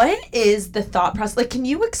 What is the thought process? Like, can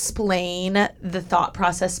you explain the thought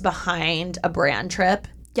process behind a brand trip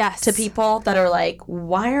Yes. to people that are like,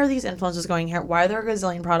 why are these influencers going here? Why are there a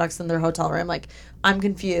gazillion products in their hotel room? Like, I'm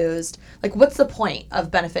confused. Like, what's the point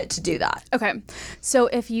of Benefit to do that? Okay. So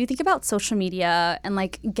if you think about social media and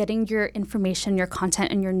like getting your information, your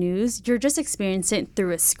content, and your news, you're just experiencing it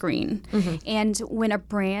through a screen. And when a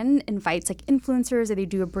brand invites like influencers or they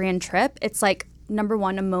do a brand trip, it's like, number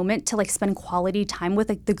one, a moment to like spend quality time with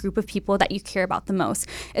like the group of people that you care about the most.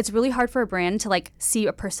 It's really hard for a brand to like see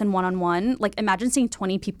a person one-on-one. Like imagine seeing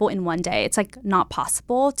 20 people in one day. It's like not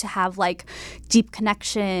possible to have like deep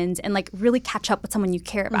connections and like really catch up with someone you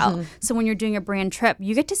care about. So when you're doing a brand trip,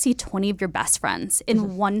 you get to see 20 of your best friends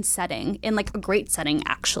in one setting, in like a great setting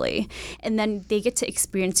actually. And then they get to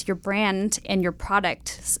experience your brand and your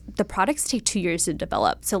product. The products take 2 years to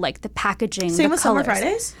develop. So like the packaging, Same the with Summer colors.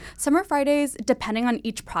 Fridays? Summer Fridays, depending on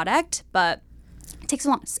each product, but it takes a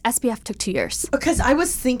long. SPF took 2 years. Because I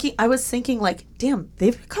was thinking like, damn,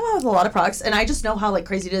 they've come out with a lot of products, and I just know how like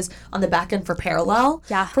crazy it is on the back end for Parallel.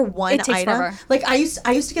 Yeah. For one It takes item. forever. Like I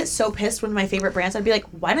used to get so pissed when my favorite brands, I'd be like,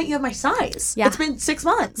 why don't you have my size? Yeah. It's been 6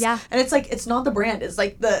 months. Yeah. And it's like, it's not the brand, it's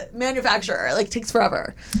like the manufacturer. It like takes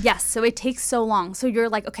forever. Yes, so it takes so long. So you're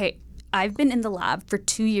like, okay, I've been in the lab for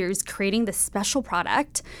 2 years creating this special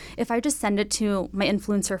product. If I just send it to my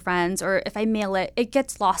influencer friends or if I mail it, it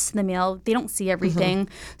gets lost in the mail. They don't see everything.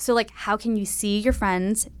 So like, how can you see your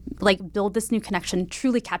friends, like build this new connection,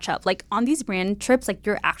 truly catch up? Like on these brand trips, like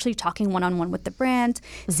you're actually talking one-on-one with the brand,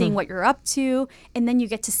 seeing what you're up to, and then you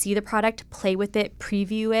get to see the product, play with it,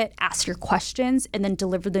 preview it, ask your questions, and then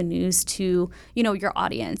deliver the news to, you know, your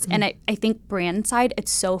audience. And I think brand side,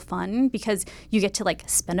 it's so fun because you get to like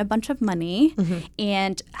spend a bunch of money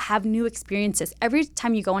and have new experiences. Every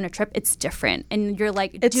time you go on a trip, it's different and you're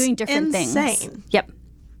like doing different things. insane. Yep.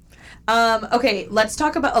 Okay, let's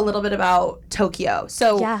talk about a little bit about Tokyo.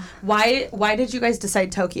 So Yeah. why did you guys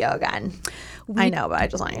decide Tokyo again? I know, but I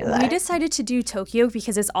just want you to know We that. decided to do Tokyo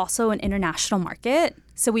because it's also an international market.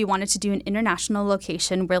 So we wanted to do an international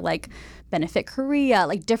location where like Benefit Korea,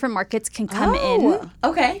 like different markets can come in.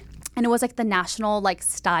 Okay. And it was like the national like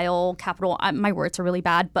style capital. My words are really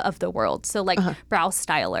bad, but of the world. So like Brow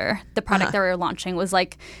Styler, the product that we were launching was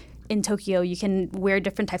like in Tokyo. You can wear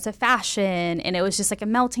different types of fashion, and it was just like a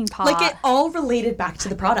melting pot. Like it all related back to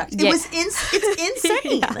the product. It Yeah. was it's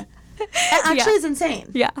insane. It actually is insane.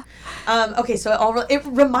 Yeah. Okay, so it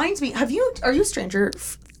reminds me. Are you a Stranger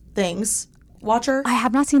Things watcher? I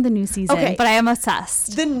have not seen the new season, Okay. but I am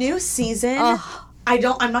obsessed. The new season. I'm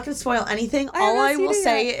not going to spoil anything. All I will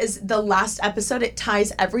say is the last episode, it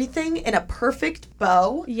ties everything in a perfect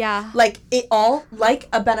bow. Yeah. Like it all, like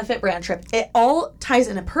a Benefit brand trip, it all ties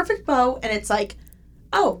in a perfect bow, and it's like,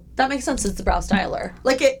 oh, that makes sense. It's the Brow Styler.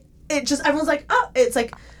 Like it just, everyone's like, oh, it's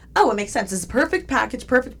like, oh, it makes sense. It's a perfect package,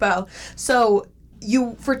 perfect bow. So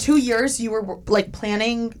for 2 years, you were like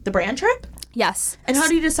planning the brand trip? Yes. And how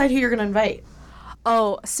do you decide who you're going to invite?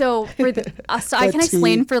 Oh, so for so I can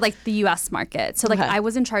explain for like the U.S. market. So like Okay. I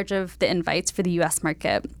was in charge of the invites for the U.S.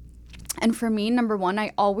 market. And for me, number one,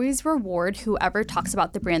 I always reward whoever talks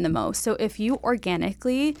about the brand the most. So if you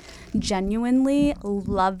organically, genuinely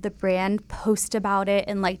love the brand, post about it,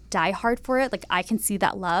 and like die hard for it, like I can see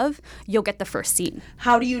that love, you'll get the first seat.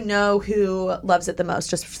 How do you know who loves it the most?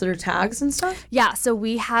 Just through tags and stuff? Yeah, so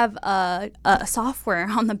we have a software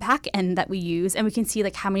on the back end that we use, and we can see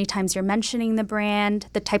like how many times you're mentioning the brand,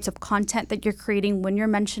 the types of content that you're creating when you're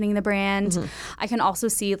mentioning the brand. I can also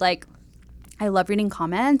see like, I love reading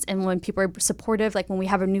comments, and when people are supportive, like when we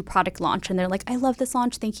have a new product launch and they're like, I love this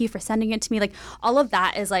launch, thank you for sending it to me. Like all of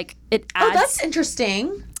that is like, it adds, Oh, that's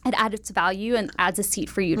interesting. it adds its value and adds a seat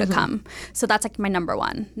for you to come. So that's like my number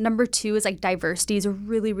one. Number two is like diversity is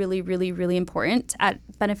really, really, really, really important at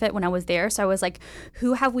Benefit when I was there. So I was like,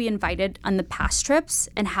 who have we invited on the past trips,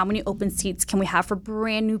 and how many open seats can we have for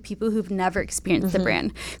brand new people who've never experienced the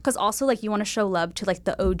brand? Because also like you want to show love to like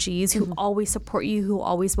the OGs who always support you, who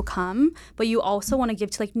always will come, but you also want to give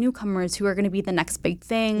to like newcomers who are going to be the next big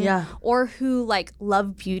thing, or who like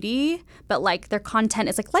love beauty, but like their content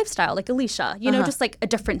is like lifestyle, like Alicia, you know, just like a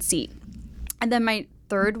different seat. And then my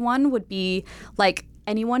third one would be like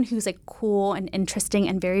anyone who's like cool and interesting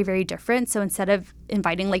and very, very different. So instead of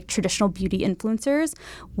inviting like traditional beauty influencers,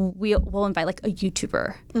 we'll invite like a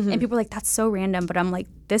YouTuber. And people are like, that's so random. But I'm like,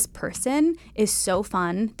 this person is so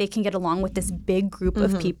fun. They can get along with this big group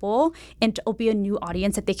of people, and it'll be a new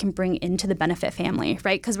audience that they can bring into the Benefit family,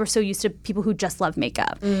 right? Because we're so used to people who just love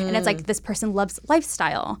makeup. And it's like, this person loves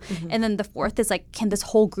lifestyle. And then the fourth is like, can this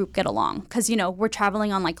whole group get along? Because, you know, we're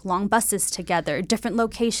traveling on like long buses together, different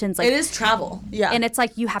locations. Like, It is travel. Yeah. and it's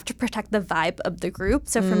like you have to protect the vibe of the group.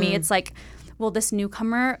 So for me, it's like will this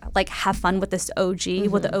newcomer like have fun with this OG?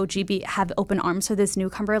 Will the OG have open arms for this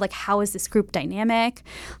newcomer? Like, how is this group dynamic?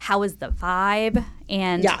 How is the vibe?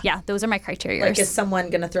 And yeah, those are my criteria. Like, is someone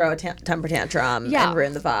going to throw a temper tantrum and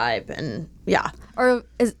ruin the vibe? And or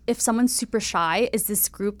if someone's super shy, is this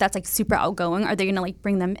group that's like super outgoing, are they going to like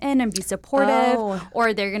bring them in and be supportive?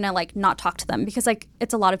 Or they're going to like not talk to them? Because like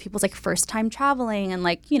it's a lot of people's like first time traveling and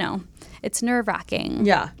like, you know, it's nerve wracking.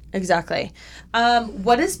 Yeah, exactly.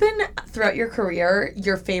 What has been throughout your career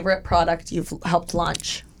your favorite product you've helped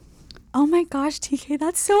launch? Oh my gosh, TK,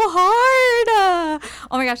 that's so hard.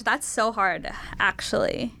 Oh my gosh, that's so hard,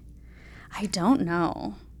 actually. I don't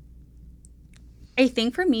know. I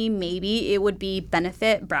think for me, maybe it would be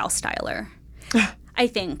Benefit Brow Styler. I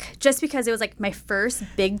think. Just because it was like my first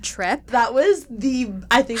big trip. That was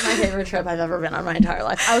I think my favorite trip I've ever been on my entire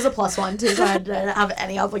life. I was a +1 too, so I didn't have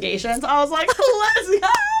any obligations. I was like, let's go.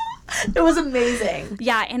 It was amazing.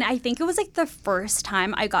 Yeah, and I think it was like the first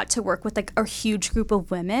time I got to work with like a huge group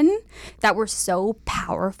of women that were so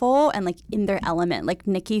powerful and like in their element. Like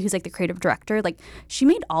Nikki, who's like the creative director, like she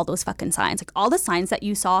made all those fucking signs. Like all the signs that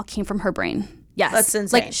you saw came from her brain. Yes. That's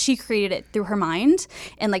insane. Like she created it through her mind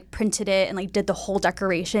and like printed it and like did the whole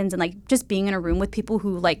decorations and like just being in a room with people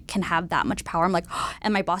who like can have that much power. I'm like,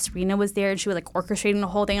 and my boss Rena was there and she was like orchestrating the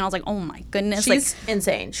whole thing and I was like, oh my goodness. She's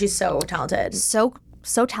insane. She's so talented.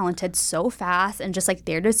 So talented, so fast, and just like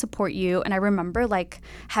there to support you. And I remember like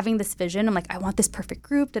having this vision. I'm like, I want this perfect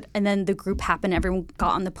group. And then the group happened. Everyone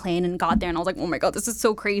got on the plane and got there. And I was like, oh my God, this is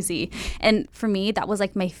so crazy. And for me, that was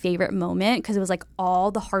like my favorite moment because it was like all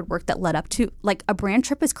the hard work that led up to like a brand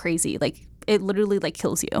trip is crazy. Like it literally like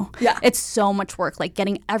kills you. Yeah. It's so much work, like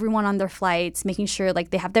getting everyone on their flights, making sure like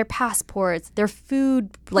they have their passports, their food,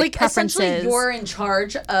 like preferences. Essentially you're in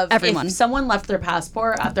charge of everyone. If someone left their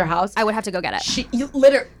passport at their house, I would have to go get it. You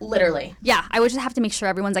literally. Yeah, I would just have to make sure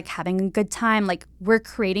everyone's like having a good time. Like we're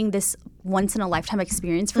creating this once in a lifetime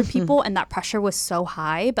experience for people and that pressure was so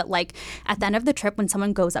high. But like at the end of the trip when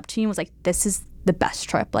someone goes up to you and was like, this is the best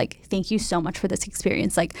trip, like thank you so much for this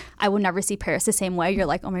experience, like I will never see Paris the same way, you're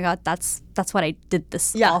like, oh my God, that's what I did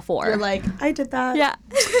this all for. You're like, I did that. Yeah.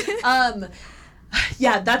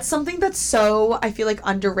 Yeah, that's something that's so I feel like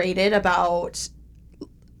underrated about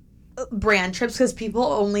brand trips because people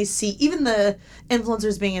only see, even the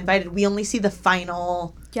influencers being invited, we only see the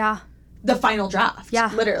final draft,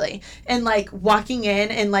 literally. And like walking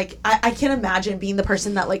in and like I can't imagine being the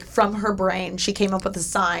person that like from her brain she came up with a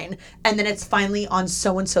sign and then it's finally on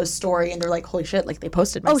so-and-so's story and they're like, holy shit, like they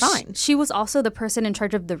posted my sign. She was also the person in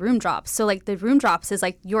charge of the room drops. So like the room drops is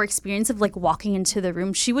like your experience of like walking into the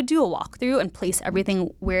room. She would do a walkthrough and place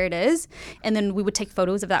everything where it is and then we would take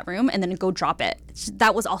photos of that room and then go drop it.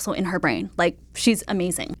 That was also in her brain. Like she's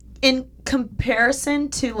amazing. In comparison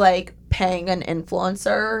to like paying an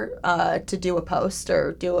influencer to do a post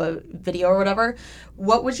or do a video or whatever,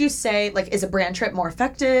 what would you say, like, is a brand trip more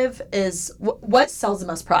effective? What sells the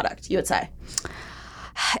most product, you would say?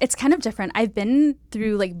 It's kind of different. I've been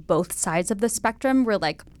through like both sides of the spectrum where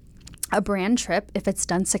like a brand trip, if it's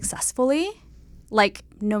done successfully, like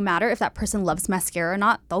no matter if that person loves mascara or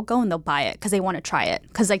not, they'll go and they'll buy it because they want to try it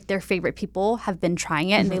because like their favorite people have been trying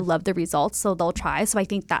it and they love the results, so they'll try. So I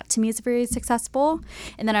think that to me is very successful.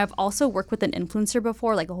 And then I've also worked with an influencer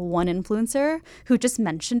before, like one influencer who just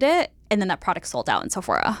mentioned it and then that product sold out in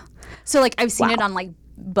Sephora. So like I've seen it on like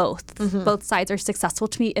both. Both sides are successful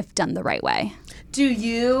to me if done the right way. Do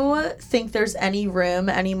you think there's any room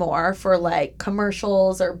anymore for like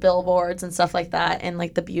commercials or billboards and stuff like that in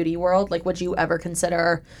like the beauty world? Like would you ever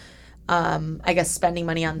consider I guess spending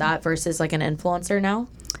money on that versus like an influencer now?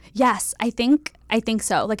 Yes, I think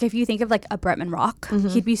so. Like if you think of like a Bretman Rock,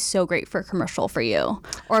 he'd be so great for a commercial for you.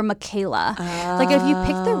 Or Michaela. Like if you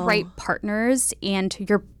pick the right partners and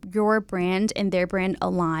your brand and their brand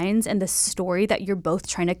aligns and the story that you're both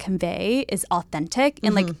trying to convey is authentic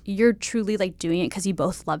and like you're truly like doing it because you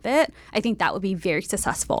both love it, I think that would be very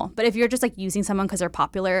successful. But if you're just like using someone because they're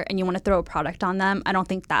popular and you want to throw a product on them, I don't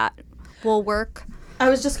think that will work. I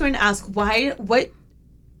was just going to ask what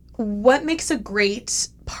makes a great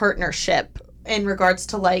partnership in regards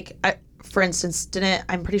to like, for instance,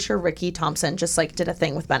 I'm pretty sure Ricky Thompson just like did a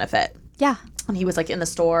thing with Benefit. Yeah. And he was like in the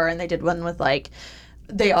store and they did one with like,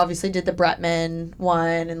 they obviously did the Bretman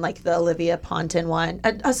one and like the Olivia Ponton one.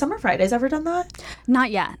 Summer Fridays ever done that?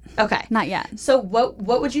 Not yet. Okay. Not yet. So what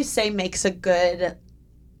would you say makes a good,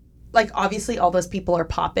 like obviously all those people are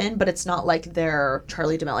poppin', but it's not like they're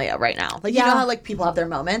Charli D'Amelio right now. Like you know how like people have their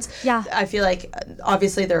moments? Yeah. I feel like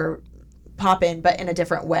obviously they're poppin', but in a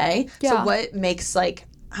different way. Yeah. So what makes like,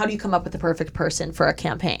 how do you come up with the perfect person for a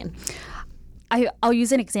campaign? I'll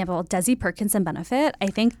use an example. Desi Perkins and Benefit. I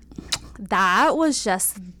think That was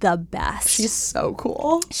just the best. She's so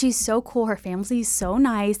cool. She's so cool. Her family's so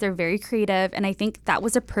nice. They're very creative. And I think that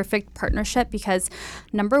was a perfect partnership because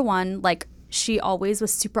number one, like, she always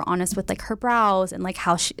was super honest with like her brows and like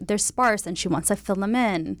how they're sparse and she wants to fill them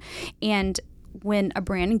in. And when a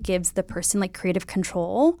brand gives the person like creative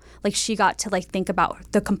control, like she got to like think about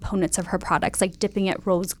the components of her products, like dipping it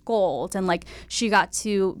rose gold, and like she got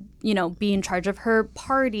to, you know, be in charge of her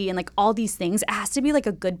party and like all these things. It has to be like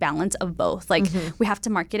a good balance of both. Like we have to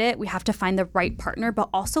market it, we have to find the right partner, but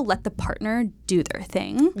also let the partner do their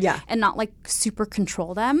thing. Yeah. And not like super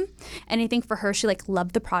control them. And I think for her, she like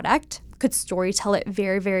loved the product, could storytell it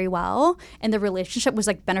very, very well, and the relationship was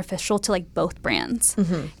like beneficial to like both brands.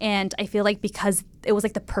 And I feel like because it was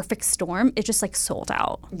like the perfect storm, it just like sold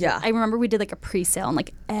out. Yeah. I remember we did like a pre-sale and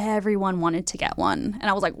like everyone wanted to get one,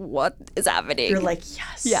 and I was like, what is happening? You're like,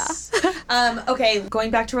 yes. Yeah. Okay,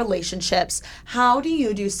 going back to relationships, how do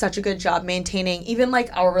you do such a good job maintaining even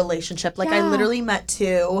like our relationship? Like I literally met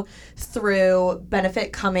two through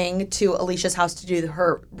Benefit coming to Alicia's house to do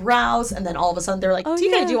her brows, and then all of a sudden they're like,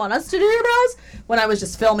 TK, do you want us to do your brows? When I was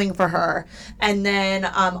just filming for her. And then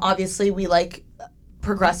obviously we like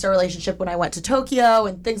progressed our relationship when I went to Tokyo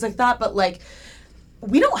and things like that, but like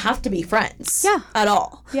we don't have to be friends at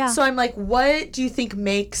all. Yeah. So I'm like, what do you think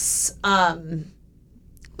makes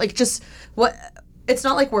like just what it's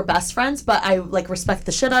not like we're best friends, but I like respect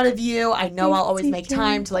the shit out of you. I know I'll always make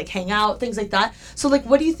time to like hang out, things like that. So like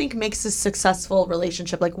what do you think makes a successful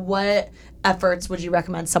relationship? Like what efforts would you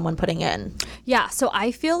recommend someone putting in? Yeah, so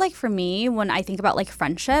I feel like for me, when I think about like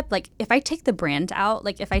friendship, like if I take the brand out,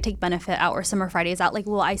 like if I take Benefit out or Summer Fridays out, like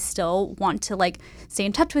will I still want to like stay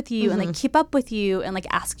in touch with you and like keep up with you and like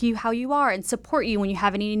ask you how you are and support you when you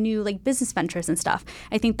have any new like business ventures and stuff?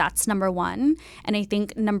 I think that's number one. And I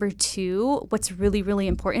think number two, what's really, really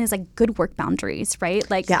important is like good work boundaries, right?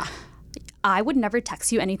 Like I would never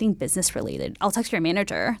text you anything business related. I'll text your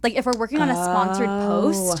manager. Like if we're working on a sponsored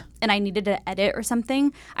post and I needed to edit or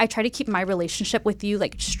something, I try to keep my relationship with you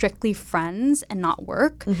like strictly friends and not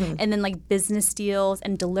work. And then like business deals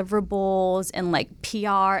and deliverables and like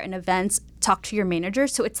PR and events, talk to your manager.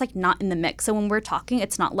 So it's like not in the mix. So when we're talking,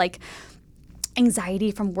 it's not like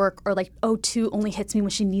anxiety from work or like O2 only hits me when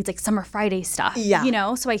she needs like Summer Friday stuff. Yeah. You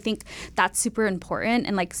know? So I think that's super important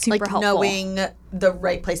and like super helpful. Knowing the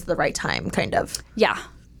right place at the right time, kind of. Yeah.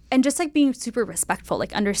 And just like being super respectful,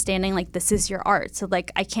 like understanding like this is your art. So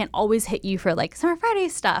like I can't always hit you for like Summer Friday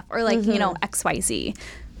stuff or like, you know, XYZ.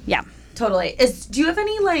 Yeah. Totally. Do you have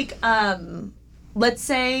any like, let's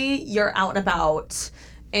say you're out and about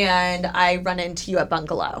and I run into you at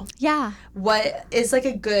Bungalow. Yeah. What is like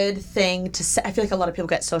a good thing to say? I feel like a lot of people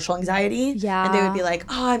get social anxiety. Yeah. And they would be like,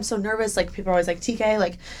 oh, I'm so nervous. Like people are always like, TK,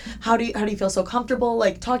 like how do you feel so comfortable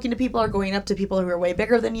like talking to people or going up to people who are way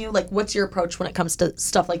bigger than you? Like what's your approach when it comes to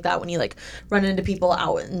stuff like that when you like run into people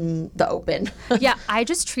out in the open? Yeah, I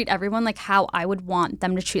just treat everyone like how I would want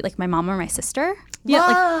them to treat like my mom or my sister.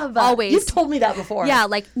 Yeah, like always. You've told me that before. Yeah,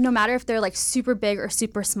 like no matter if they're like super big or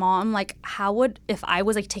super small, I'm like, if I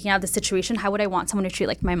was like taking out the situation, how would I want someone to treat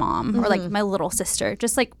like my mom or like my little sister?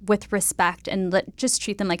 Just like with respect and just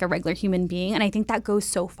treat them like a regular human being. And I think that goes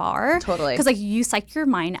so far. Totally. Because like you psych your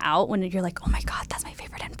mind out when you're like, oh my God, that's my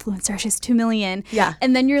favorite influencer. She has 2 million. Yeah.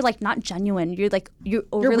 And then you're like not genuine. You're like, you're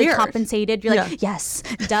overly compensated. You're like, yes.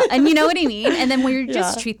 Duh. And you know what I mean? And then when you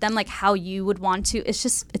just treat them like how you would want to,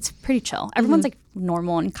 it's pretty chill. Everyone's like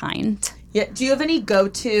normal and kind. Yeah. Do you have any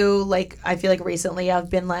go-to, like, I feel like recently I've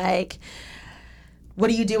been like, what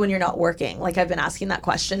do you do when you're not working? Like, I've been asking that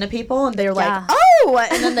question to people, and they're like, oh!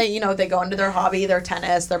 And then they, they go into their hobby, their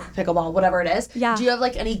tennis, their pickleball, whatever it is. Yeah. Do you have,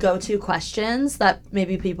 like, any go-to questions that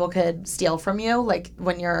maybe people could steal from you, like,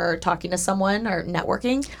 when you're talking to someone or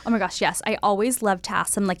networking? Oh, my gosh, yes. I always love to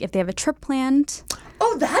ask them, like, if they have a trip planned.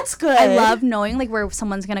 Oh, that's good. I love knowing, like, where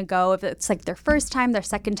someone's going to go, if it's, like, their first time, their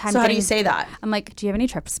second time. So how do you say that? I'm like, do you have any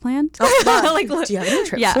trips planned? Like, do you have any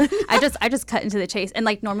trips? Yeah. I just cut into the chase. And,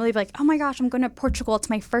 like, normally be like, oh, my gosh, I'm going to Portugal. It's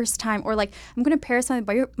my first time. Or, like, I'm going to Paris with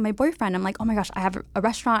my boyfriend. I'm like, oh, my gosh, I have a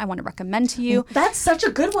restaurant I want to recommend to you. That's such a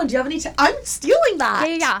good one. Do you have any I'm stealing that.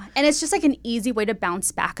 Yeah. And it's just, like, an easy way to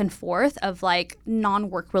bounce back and forth of, like,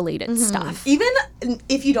 non-work related stuff. Even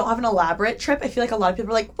if you don't have an elaborate trip, I feel like a lot of people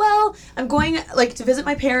are like, well, I'm going, like, to visit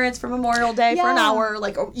my parents for Memorial Day for an hour,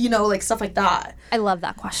 like, like stuff like that. I love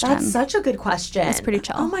that question. That's such a good question. It's pretty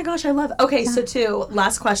chill. Oh my gosh, I love it. Okay, so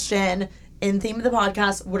last question in theme of the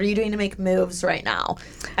podcast, what are you doing to make moves right now?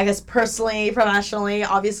 I guess personally, professionally,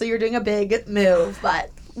 obviously you're doing a big move, but...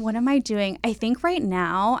 What am I doing? I think right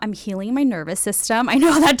now I'm healing my nervous system. I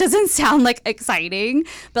know that doesn't sound like exciting,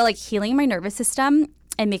 but like healing my nervous system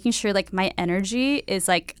and making sure like my energy is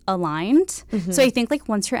like aligned. So I think like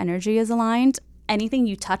once your energy is aligned, anything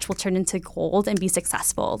you touch will turn into gold and be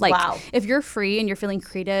successful. Like if you're free and you're feeling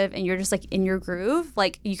creative and you're just like in your groove,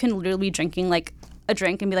 like you can literally be drinking like a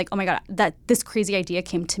drink and be like, oh my God, that this crazy idea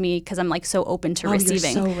came to me because I'm like so open to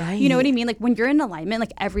receiving. You're so right. You know what I mean? Like when you're in alignment,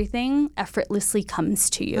 like everything effortlessly comes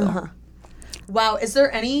to you. Wow. Is there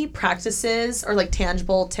any practices or like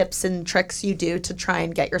tangible tips and tricks you do to try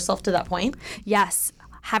and get yourself to that point? Yes.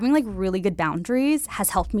 Having like really good boundaries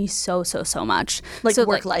has helped me so much. Like so,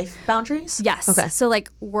 work-life boundaries? Yes. Okay. So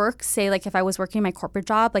like work, say like if I was working my corporate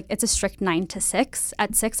job, like it's a strict 9 to 6.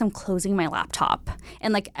 At 6, I'm closing my laptop.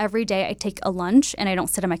 And like every day I take a lunch and I don't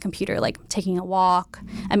sit on my computer, like taking a walk,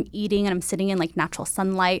 I'm eating and I'm sitting in like natural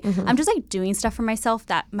sunlight. I'm just like doing stuff for myself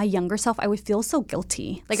that my younger self, I would feel so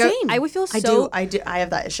guilty. Like Same. I would feel so... I do. I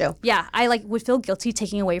have that issue. Yeah. I like would feel guilty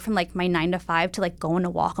taking away from like my 9 to 5 to like go on a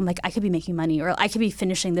walk. I'm like, I could be making money or I could be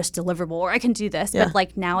finishing this deliverable or I can do this. But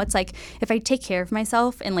like now it's like if I take care of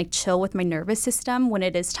myself and like chill with my nervous system when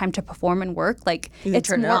it is time to perform and work, like it's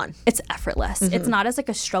turn it on. It's effortless. It's not as like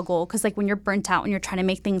a struggle because like when you're burnt out and you're trying to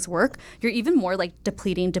make things work, you're even more like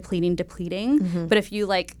depleting. But if you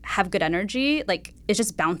like have good energy, like it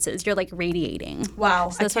just bounces. You're like radiating. Wow.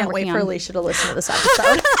 So I can't wait for Alicia to listen to this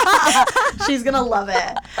episode. She's going to love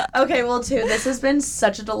it. Okay, well, too, this has been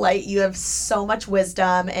such a delight. You have so much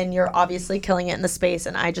wisdom and you're obviously killing it in the space.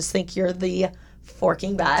 And I just think you're the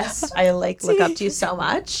forking best. I like look up to you so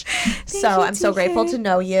much. I'm so grateful to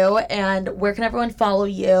know you. And where can everyone follow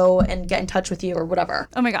you and get in touch with you or whatever?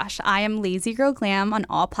 Oh my gosh, I am Lazy Girl Glam on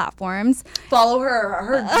all platforms. Follow her.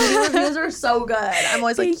 Her beauty reviews are so good. I'm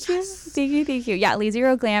always like, yes. Thank you. Yeah, Lazy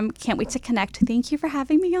Girl Glam. Can't wait to connect. Thank you for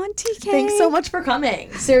having me on, TK. Thanks so much for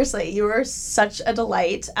coming. Seriously, you were such a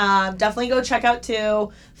delight. Definitely go check out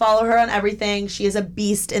too. Follow her on everything. She is a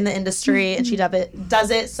beast in the industry and she does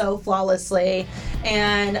it so flawlessly.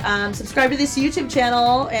 And subscribe to this YouTube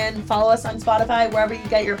channel and follow us on Spotify, wherever you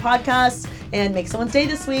get your podcasts, and make someone's day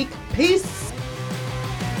this week. Peace.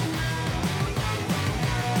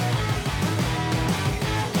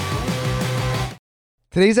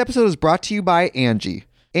 Today's episode is brought to you by Angie.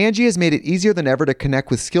 Angie has made it easier than ever to connect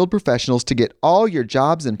with skilled professionals to get all your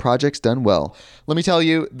jobs and projects done well. Let me tell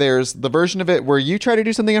you, there's the version of it where you try to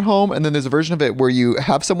do something at home, and then there's a version of it where you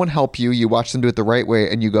have someone help you, you watch them do it the right way,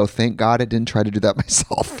 and you go, thank God I didn't try to do that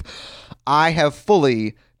myself. I have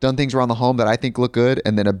fully done things around the home that I think look good,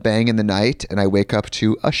 and then a bang in the night, and I wake up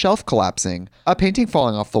to a shelf collapsing, a painting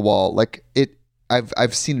falling off the wall. Like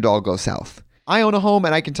I've seen it all go south. I own a home,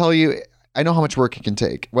 and I can tell you, I know how much work it can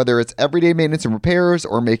take. Whether it's everyday maintenance and repairs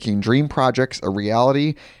or making dream projects a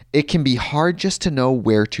reality, it can be hard just to know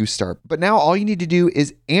where to start. But now all you need to do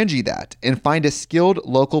is Angie that and find a skilled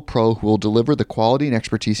local pro who will deliver the quality and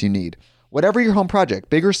expertise you need. Whatever your home project,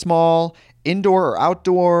 big or small, indoor or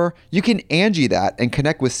outdoor, you can Angie that and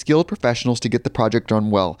connect with skilled professionals to get the project done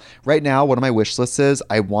well. Right now, one of my wish lists is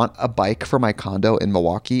I want a bike for my condo in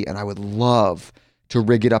Milwaukee, and I would love to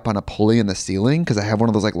rig it up on a pulley in the ceiling because I have one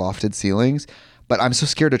of those like lofted ceilings, but I'm so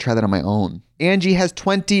scared to try that on my own. Angie has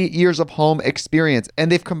 20 years of home experience, and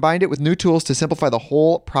they've combined it with new tools to simplify the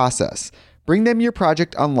whole process. Bring them your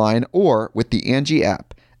project online or with the Angie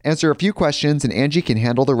app. Answer a few questions and Angie can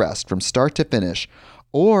handle the rest from start to finish,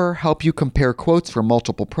 or help you compare quotes from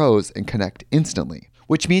multiple pros and connect instantly,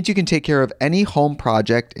 which means you can take care of any home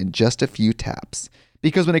project in just a few taps.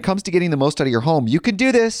 Because when it comes to getting the most out of your home, you can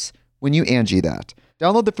do this when you Angie that.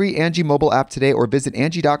 Download the free Angie mobile app today or visit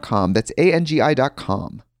Angie.com. That's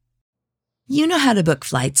ANGI.com. You know how to book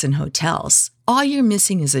flights and hotels. All you're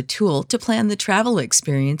missing is a tool to plan the travel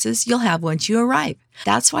experiences you'll have once you arrive.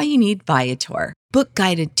 That's why you need Viator. Book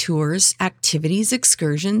guided tours, activities,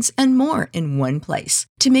 excursions, and more in one place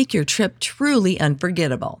to make your trip truly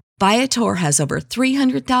unforgettable. Viator has over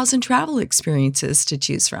 300,000 travel experiences to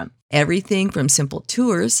choose from. Everything from simple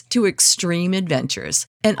tours to extreme adventures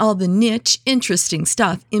and all the niche, interesting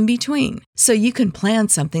stuff in between. So you can plan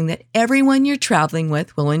something that everyone you're traveling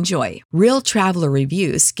with will enjoy. Real traveler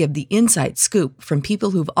reviews give the inside scoop from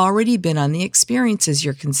people who've already been on the experiences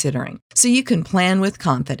you're considering. So you can plan with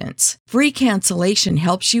confidence. Free cancellation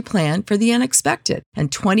helps you plan for the unexpected.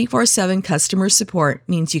 And 24/7 customer support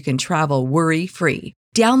means you can travel worry-free.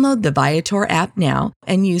 Download the Viator app now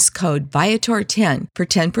and use code Viator10 for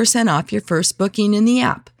 10% off your first booking in the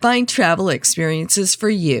app. Find travel experiences for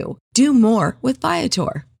you. Do more with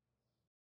Viator.